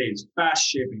United States, fast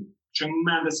shipping,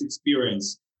 tremendous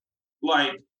experience,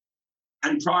 like,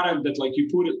 and product that like you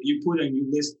put and you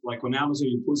list like on Amazon,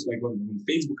 you post like on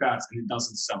Facebook ads and it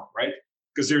doesn't sell, right?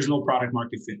 Because there's no product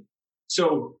market fit.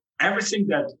 So everything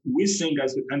that we think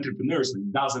as entrepreneurs like,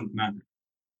 doesn't matter.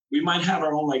 We might have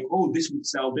our own like, oh, this would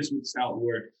sell,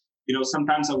 or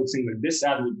sometimes I would think that this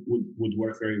ad would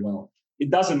work very well. It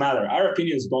doesn't matter. Our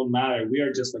opinions don't matter. We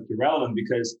are just like irrelevant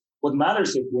because what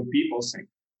matters is what people think,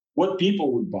 what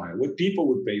people would buy, what people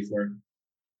would pay for.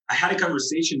 I had a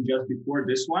conversation just before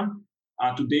this one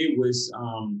today with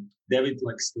David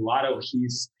like Stellato.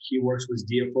 He works with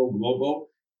DFO Global.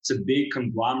 It's a big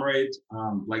conglomerate.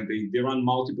 Like they run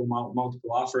multiple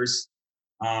offers,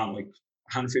 like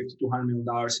 $150 to $200 million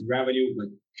in revenue, like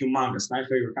humongous, my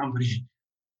favorite company.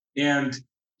 And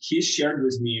he shared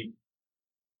with me,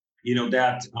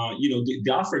 that,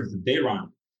 the offers that they run.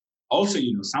 Also,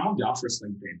 some of the offers,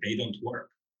 like they don't work.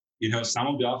 Some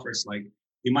of the offers, like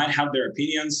they might have their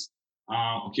opinions.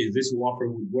 Okay, this offer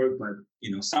would work,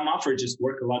 but some offers just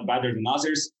work a lot better than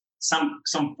others. Some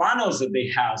funnels that they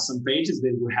have, some pages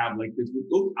they would have, like it would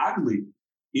look ugly,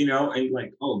 and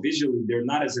like, oh, visually they're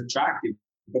not as attractive,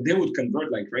 but they would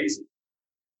convert like crazy.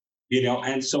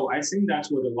 And so I think that's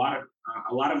what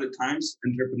a lot of the times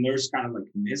entrepreneurs kind of like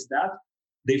miss that.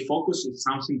 They focus on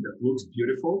something that looks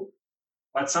beautiful,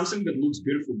 but something that looks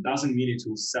beautiful doesn't mean it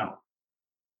will sell.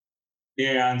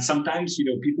 And sometimes,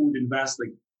 people would invest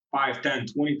like $5,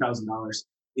 $10, $20,000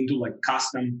 into like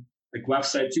custom like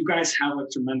websites. You guys have a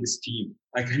tremendous team.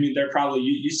 Like, I mean, they're probably,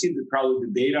 you see probably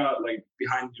the data like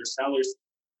behind your sellers.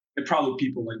 They're probably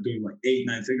people like doing like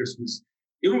 8-9 figures.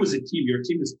 Even with a team, your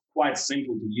team is quite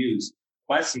simple to use,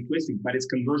 quite simplistic, but it's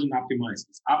conversion optimized.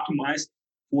 It's optimized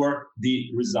for the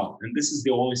result. And this is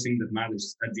the only thing that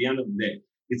matters at the end of the day.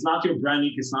 It's not your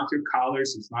branding, it's not your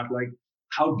colors, it's not like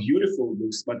how beautiful it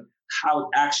looks, but how it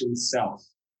actually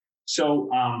sells. So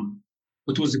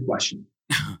what was the question?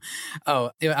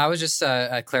 I was just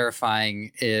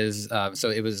clarifying so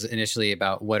it was initially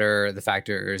about what are the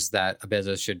factors that a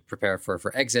business should prepare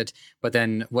for exit, but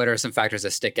then what are some factors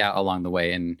that stick out along the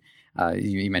way? And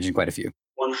you mentioned quite a few.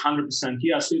 100%.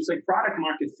 Yeah. So it's like product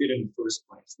market fit in the first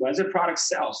place. Whether product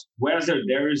sells, whether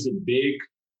there is a big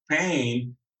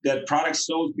pain that product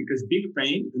sells, because big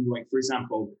pain, and like, for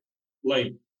example, like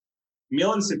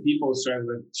millions of people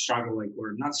struggle like,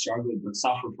 or not struggle, but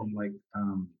suffer from like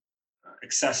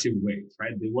excessive weight,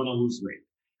 right? They want to lose weight.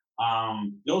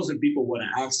 Those are people want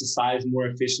to exercise more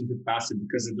efficiently, faster,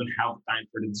 because they don't have time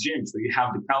for the gym. So you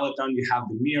have the Peloton, you have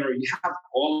the Mirror, you have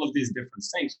all of these different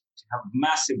things. You have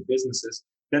massive businesses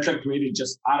that are created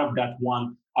just out of that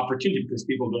one opportunity, because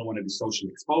people don't want to be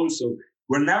socially exposed. So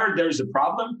whenever there's a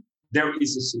problem, there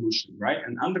is a solution, right?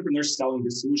 And entrepreneurs selling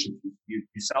the solution. You're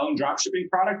selling dropshipping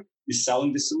product, you're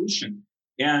selling the solution.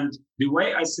 And the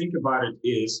way I think about it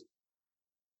is,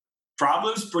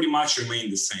 problems pretty much remain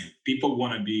the same. People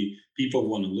want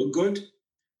to look good.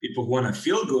 People want to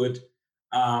feel good.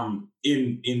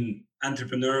 In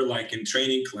entrepreneur, like in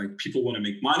training, like people want to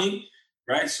make money,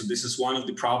 right? So this is one of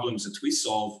the problems that we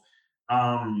solve.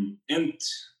 And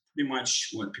pretty much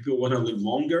what people want to live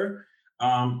longer.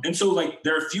 And so like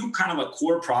there are a few kind of like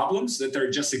core problems that are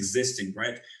just existing,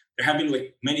 right? There have been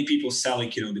like many people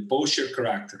selling, the posture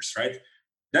correctors, right?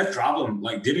 That problem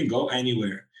like didn't go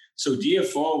anywhere. So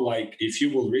DFO, like if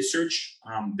you will research,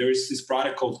 there is this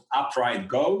product called Upright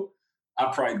Go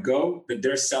that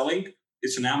they're selling.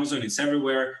 It's on Amazon. It's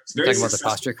everywhere. It's very talking about the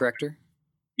posture corrector?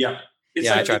 Yeah.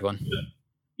 I tried one.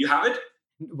 You have it?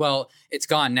 Well, it's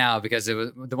gone now because it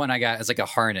was the one I got is like a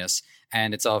harness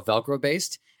and it's all Velcro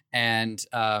based. And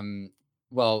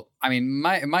well, I mean,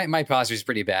 my posture is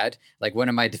pretty bad. Like one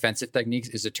of my defensive techniques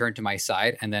is to turn to my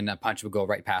side and then a punch would go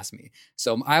right past me.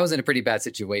 So I was in a pretty bad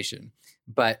situation.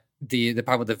 But the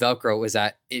problem with the Velcro was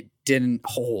that it didn't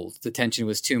hold. The tension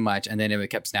was too much, and then it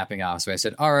kept snapping off. So I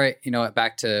said, all right, you know what,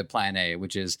 back to plan A,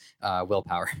 which is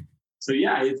willpower. So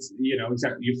yeah, it's,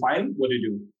 exactly. You fight? What do you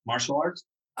do? Martial arts?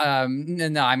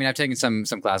 No, I mean, I've taken some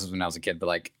classes when I was a kid, but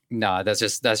like, no, that's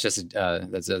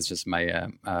just my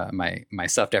my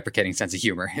self-deprecating sense of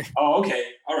humor. Oh, okay.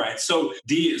 All right. So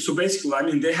basically, I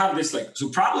mean, they have this like, so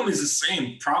problem is the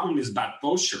same. Problem is bad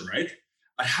posture, right?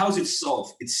 But how's it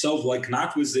solved? It's solved like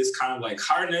not with this kind of like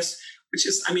harness, which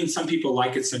is, I mean, some people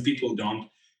like it, some people don't.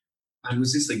 But it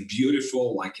was this like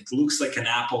beautiful, like it looks like an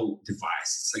Apple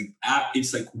device.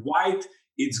 It's like white,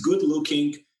 it's good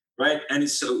looking, right? And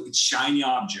it's shiny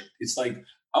object. It's like,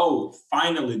 oh,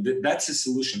 finally, that's a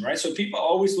solution, right? So people are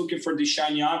always looking for the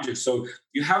shiny object. So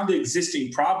you have the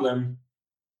existing problem.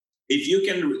 If you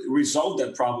can resolve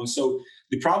that problem. So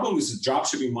the problem with the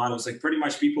dropshipping model is like pretty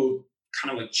much people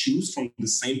kind of like choose from the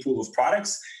same pool of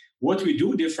products. What we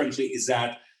do differently is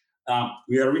that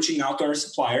we are reaching out to our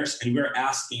suppliers and we're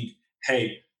asking,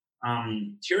 hey,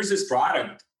 here's this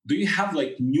product. Do you have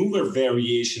like newer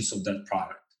variations of that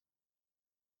product?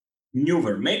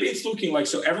 Newer. Maybe it's looking like,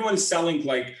 so everyone is selling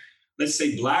like, let's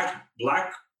say black,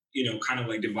 kind of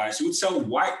like device. We would sell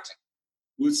white.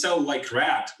 We would sell like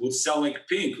red. We'll sell like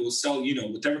pink. We'll sell,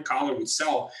 whatever color would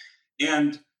sell.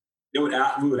 And we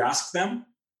would ask them.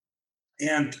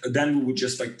 And then we would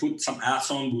just like put some ads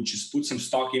on, we would just put some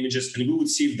stock images and we would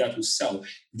see if that will sell. If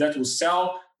that will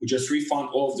sell, we just refund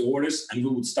all of the orders and we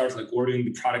would start like ordering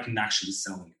the product and actually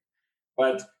selling it.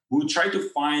 But we would try to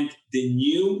find the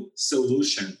new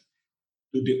solution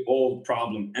to the old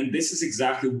problem. And this is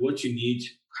exactly what you need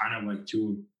kind of like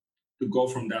to go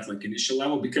from that like initial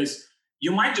level, because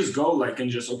you might just go like and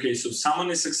just, okay, so someone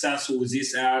is successful with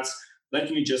these ads.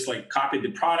 Let me just like copy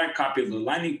the product, copy the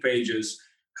landing pages,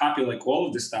 copy like all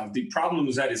of this stuff. The problem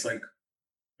with that is like,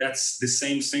 that's the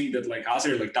same thing that like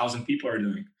other like 1,000 people are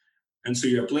doing. And so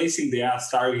you're placing the ads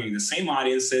targeting the same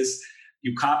audiences.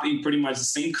 You copy pretty much the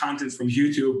same content from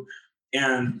YouTube,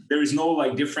 and there is no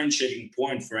like differentiating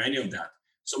point for any of that.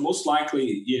 So most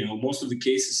likely, most of the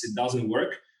cases it doesn't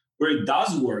work. Where it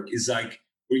does work is like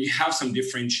where you have some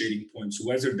differentiating points,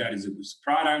 whether that is with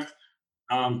product,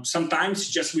 sometimes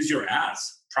just with your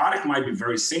ads. Product might be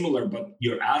very similar, but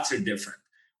your ads are different.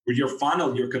 With your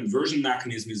funnel, your conversion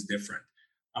mechanism is different.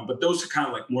 But those are kind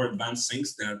of like more advanced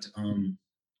things that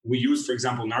we use, for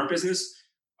example, in our business.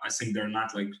 I think they're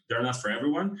not for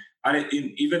everyone. But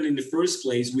even in the first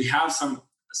place, we have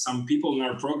some people in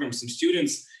our program, some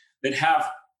students that have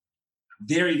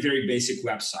very, very basic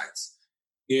websites.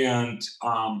 And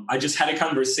I just had a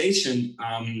conversation.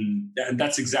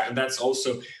 That's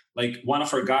also like one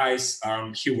of our guys.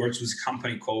 He works with a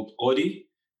company called Audi.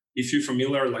 If you're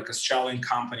familiar, like Australian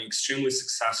company, extremely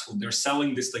successful. They're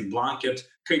selling this like blanket,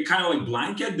 kind of like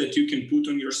blanket that you can put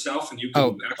on yourself, and you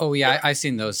can. Oh yeah, I've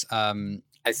seen those.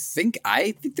 I think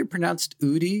they're pronounced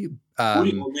Udi.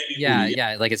 Udi,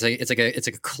 yeah. Like it's like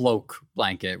a cloak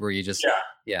blanket where you just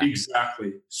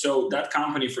exactly. So that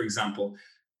company, for example,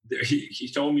 he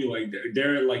told me like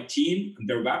their like team,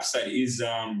 their website is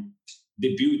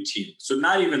the Butte team. So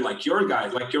not even like your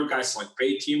guys like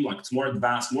paid team, like it's more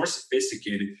advanced, more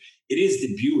sophisticated. It is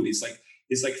the Butte.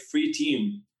 It's like free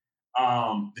team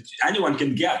that anyone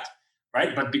can get,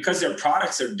 right? But because their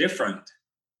products are different,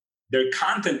 their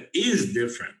content is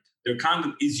different. Their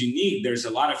content is unique. There's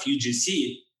a lot of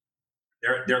UGC.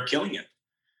 They're killing it.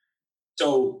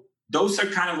 So those are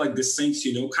kind of like the things,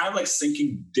 kind of like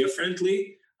thinking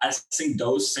differently. I think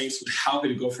those things would help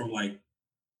you to go from like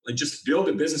just build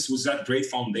a business with that great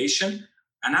foundation.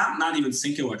 And I'm not even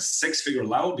thinking like 6-figure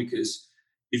level, because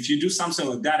if you do something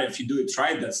like that, if you do it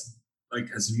right, that's like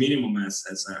as minimum has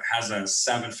a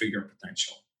 7-figure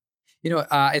potential.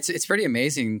 It's pretty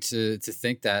amazing to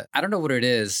think that. I don't know what it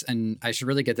is, and I should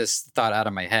really get this thought out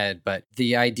of my head, but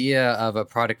the idea of a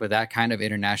product with that kind of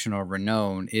international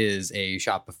renown is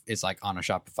like on a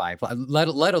Shopify,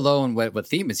 let alone what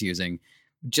Theme is using.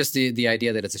 Just the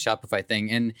idea that it's a Shopify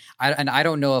thing. And I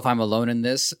don't know if I'm alone in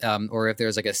this, or if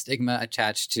there's like a stigma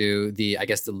attached to the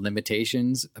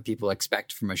limitations people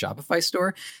expect from a Shopify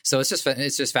store. So it's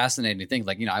just fascinating to think,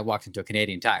 like, I walked into a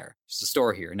Canadian Tire, just a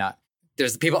store here,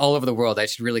 there's people all over the world. I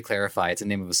should really clarify. It's the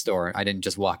name of a store. I didn't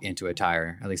just walk into a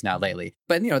tire, at least not lately.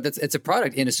 But it's a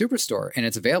product in a superstore, and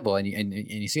it's available, and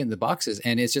you see it in the boxes,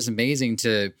 and it's just amazing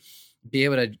to be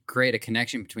able to create a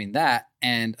connection between that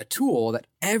and a tool that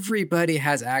everybody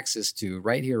has access to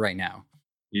right here, right now.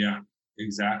 Yeah,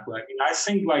 exactly. I mean, I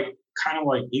think like kind of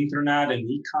like internet and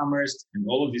e-commerce and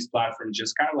all of these platforms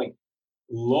just kind of like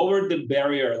lower the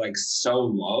barrier like so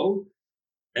low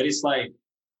that it's like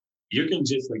you can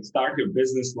just like start your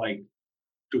business like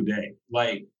today,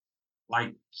 like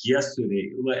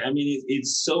yesterday. Like, I mean,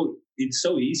 it's so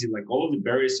easy. Like all of the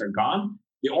barriers are gone.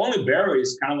 The only barrier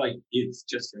is kind of like it's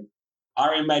just like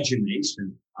our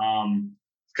imagination.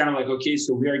 It's kind of like, okay,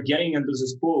 so we are getting into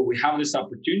this pool. We have this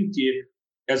opportunity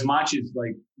as much as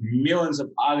like millions of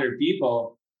other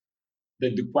people.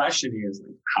 That the question is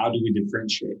like, how do we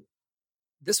differentiate?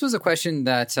 This was a question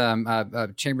that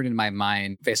chambered in my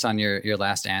mind based on your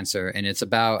last answer. And it's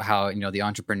about how, the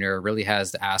entrepreneur really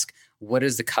has to ask, what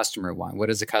does the customer want? What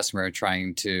is the customer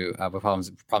trying to, what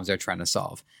problems they're trying to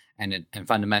solve? And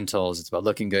fundamentals, it's about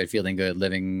looking good, feeling good,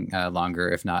 living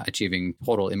longer, if not achieving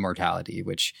total immortality,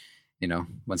 which,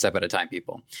 one step at a time,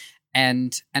 people.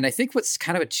 And I think what's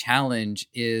kind of a challenge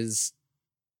is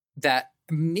that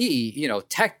me,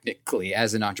 technically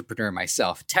as an entrepreneur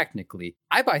myself,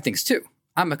 I buy things too.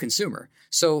 I'm a consumer.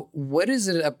 So what is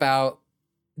it about,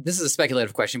 this is a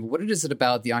speculative question, but what is it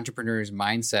about the entrepreneur's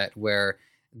mindset where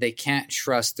they can't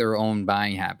trust their own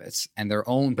buying habits and their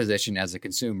own position as a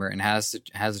consumer, and has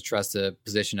to trust the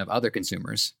position of other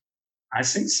consumers? I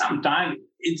think sometimes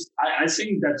I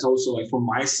think that's also like from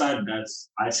my side,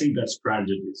 I think that's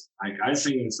prejudice. Like, I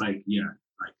think it's like,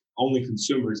 like only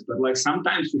consumers, but like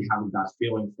sometimes we have that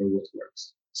feeling for what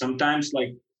works. Sometimes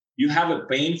like you have a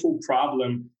painful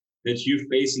problem that you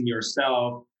face in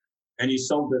yourself and you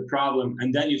solve the problem,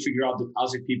 and then you figure out that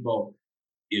other people,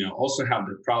 also have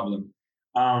the problem.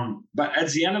 But at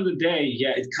the end of the day,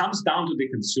 it comes down to the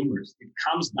consumers. It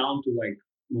comes down to like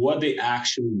what they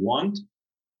actually want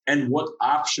and what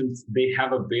options they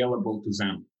have available to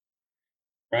them,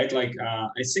 right? Like,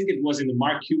 I think it was in the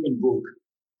Mark Cuban book.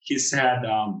 He said,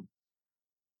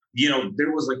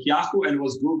 there was like Yahoo and it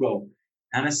was Google.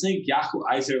 And I think Yahoo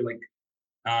either like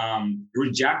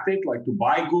rejected like to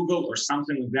buy Google or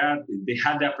something like that. They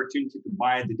had the opportunity to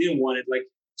buy it. They didn't want it. Like,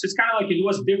 so it's kind of like it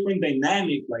was different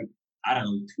dynamic, like, I don't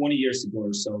know, 20 years ago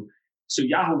or so. So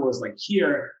Yahoo was like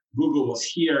here, Google was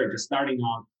here, just starting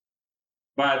out.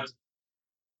 But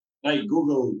like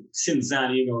Google, since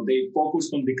then, they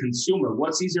focused on the consumer.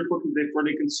 What's easier for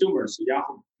the consumer? So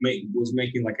Yahoo was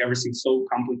making like everything so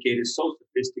complicated, so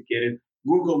sophisticated.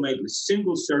 Google made a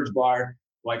single search bar,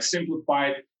 like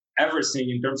simplified everything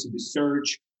in terms of the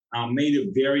search, made a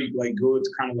very like good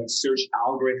kind of like search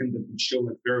algorithm that would show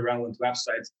like very relevant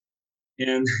websites.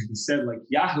 And he said like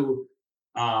Yahoo,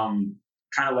 kind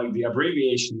of like the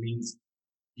abbreviation means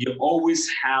you always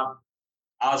have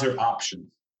other options.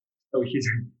 So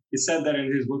he said that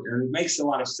in his book, and it makes a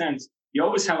lot of sense. You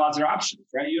always have other options,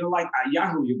 right? You're like at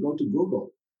Yahoo, you go to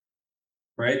Google,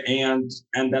 right? And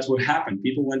that's what happened.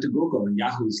 People went to Google, and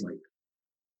Yahoo's like,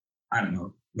 I don't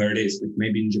know where it is, like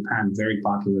maybe in Japan, very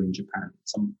popular in Japan,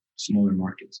 some smaller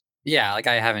markets. Yeah, like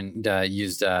I haven't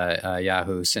used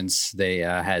Yahoo since they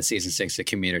had season 6 of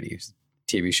Community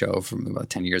TV show from about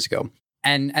 10 years ago.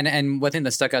 And one thing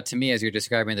that stuck out to me as you're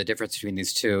describing the difference between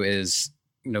these two is,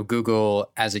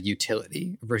 Google as a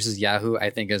utility versus Yahoo, I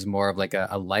think is more of like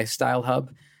a lifestyle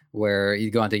hub where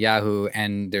you go onto Yahoo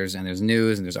and there's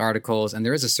news and there's articles and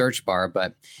there is a search bar,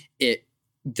 but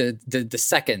the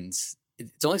seconds,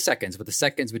 it's only seconds, but the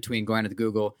seconds between going to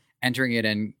Google, entering it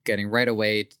and getting right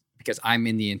away, because I'm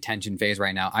in the intention phase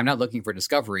right now. I'm not looking for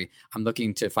discovery. I'm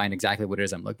looking to find exactly what it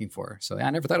is I'm looking for. So I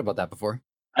never thought about that before.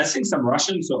 I think some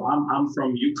Russian. So I'm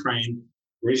from Ukraine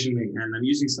originally, and I'm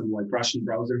using some like Russian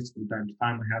browsers from time to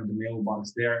time. I have the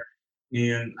mailbox there,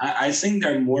 and I think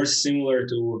they're more similar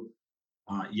to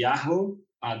Yahoo.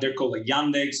 They're called like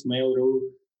Yandex, Mail.ru.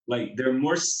 Like they're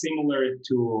more similar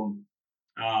to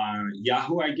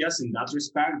Yahoo, I guess, in that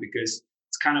respect, because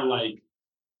it's kind of like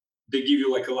they give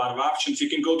you like a lot of options. You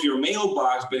can go to your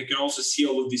mailbox, but you can also see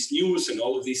all of this news and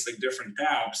all of these like different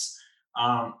tabs.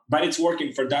 But it's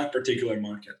working for that particular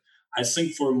market. I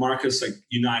think for markets like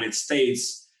United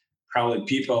States, probably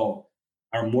people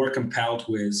are more compelled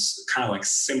with kind of like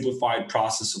simplified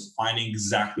process of finding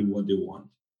exactly what they want.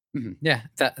 Mm-hmm. Yeah,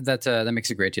 that makes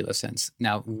a great deal of sense.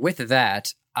 Now, with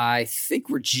that, I think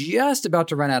we're just about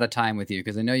to run out of time with you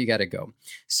because I know you got to go.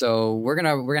 So we're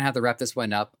gonna have to wrap this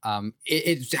one up.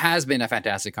 It has been a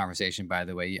fantastic conversation, by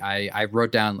the way. I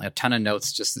wrote down a ton of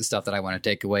notes, just the stuff that I want to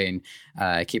take away and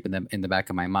keeping them in the back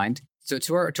of my mind. So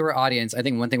to our audience, I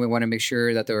think one thing we want to make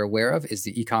sure that they're aware of is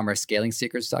the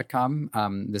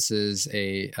ecommercescalingsecrets.com. This is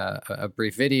a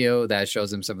brief video that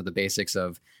shows them some of the basics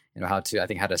of how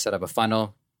to set up a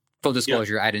funnel. Full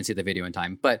disclosure, yeah. I didn't see the video in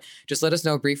time, but just let us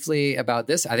know briefly about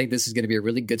this. I think this is going to be a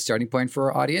really good starting point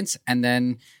for our audience, and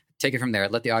then take it from there.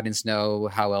 Let the audience know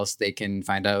how else they can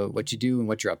find out what you do and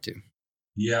what you're up to.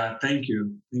 Yeah, thank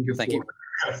you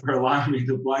for allowing me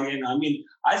to plug in. I mean,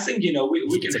 I think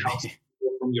we can help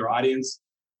people from your audience,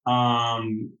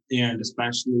 and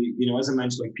especially as I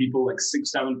mentioned, like people like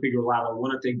 6-7 figure level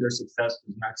want to take their success to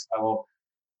the next level.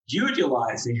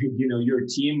 Utilizing your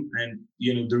team and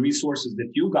the resources that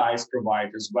you guys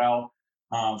provide as well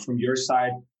from your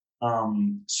side.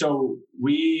 So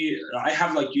I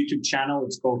have like YouTube channel.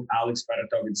 It's called Alex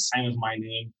Fedotov. It's the same as my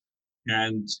name,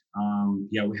 and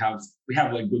we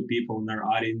have like good people in our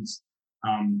audience.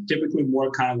 Typically more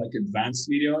kind of like advanced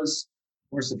videos,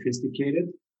 more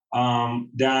sophisticated.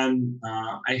 Then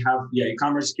I have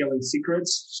e-commerce scaling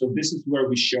secrets. So this is where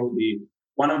we show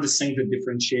one of the things that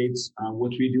differentiates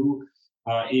what we do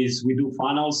is we do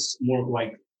funnels, more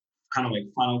like kind of like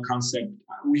funnel concept.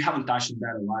 We haven't touched on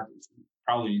that a lot. We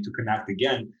probably need to connect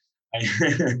again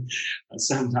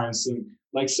sometime soon.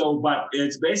 But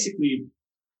it's basically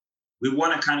we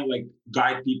want to kind of like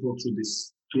guide people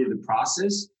through the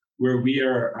process where we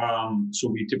are. So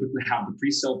we typically have the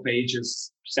pre-sale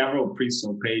pages, several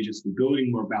pre-sale pages. We're building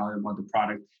more value about the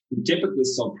product. We typically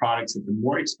sell products at a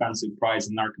more expensive price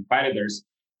than our competitors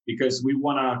because we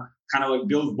want to kind of like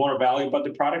build more value about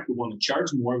the product. We want to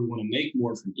charge more. We want to make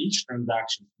more from each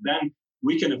transaction. Then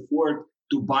we can afford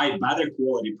to buy better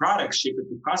quality products, ship it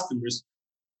to customers,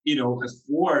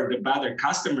 afford the better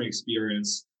customer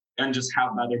experience and just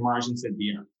have better margins at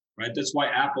the end, right? That's why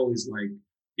Apple is like,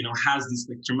 has these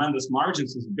like tremendous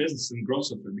margins as a business and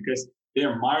growth of it because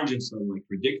their margins are like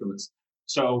ridiculous.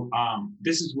 So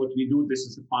this is what we do. This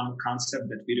is a funnel concept.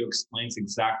 That video explains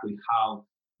exactly how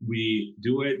we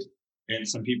do it. And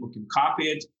some people can copy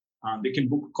it. They can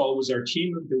book a call with our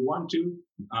team if they want to.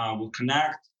 We'll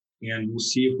connect and we'll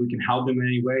see if we can help them in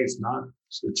any way. If not,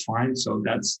 it's fine. So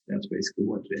that's basically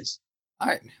what it is. All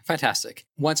right, fantastic.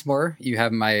 Once more, you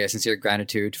have my sincere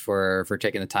gratitude for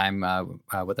taking the time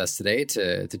with us today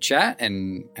to chat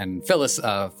and fill us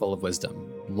full of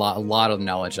wisdom. A lot of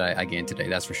knowledge I gained today,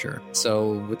 that's for sure.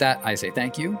 So with that, I say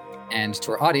thank you. And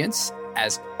to our audience,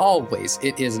 as always,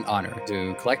 it is an honor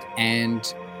to collect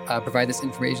and provide this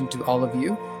information to all of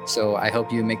you. So I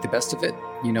hope you make the best of it.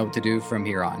 You know what to do from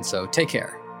here on. So take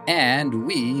care, and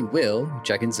we will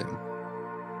check in soon.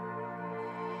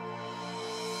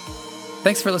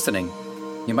 Thanks for listening.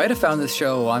 You might have found this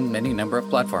show on any number of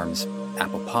platforms: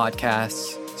 Apple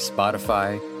Podcasts,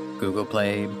 Spotify, Google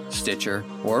Play, Stitcher,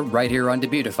 or right here on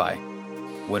Debutify.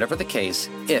 Whatever the case,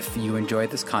 if you enjoyed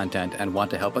this content and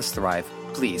want to help us thrive,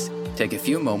 please take a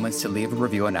few moments to leave a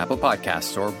review on Apple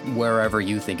Podcasts or wherever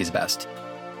you think is best.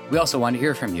 We also want to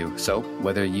hear from you, so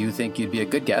whether you think you'd be a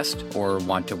good guest or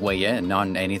want to weigh in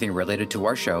on anything related to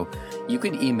our show, you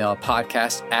can email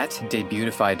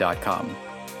podcast@debutify.com.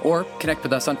 or connect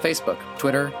with us on Facebook,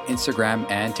 Twitter, Instagram,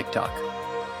 and TikTok.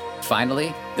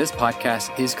 Finally, this podcast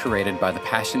is created by the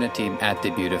passionate team at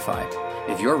Debutify.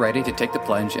 If you're ready to take the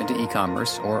plunge into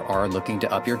e-commerce or are looking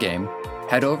to up your game,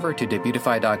 head over to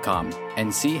Debutify.com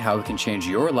and see how it can change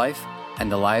your life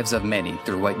and the lives of many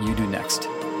through what you do next.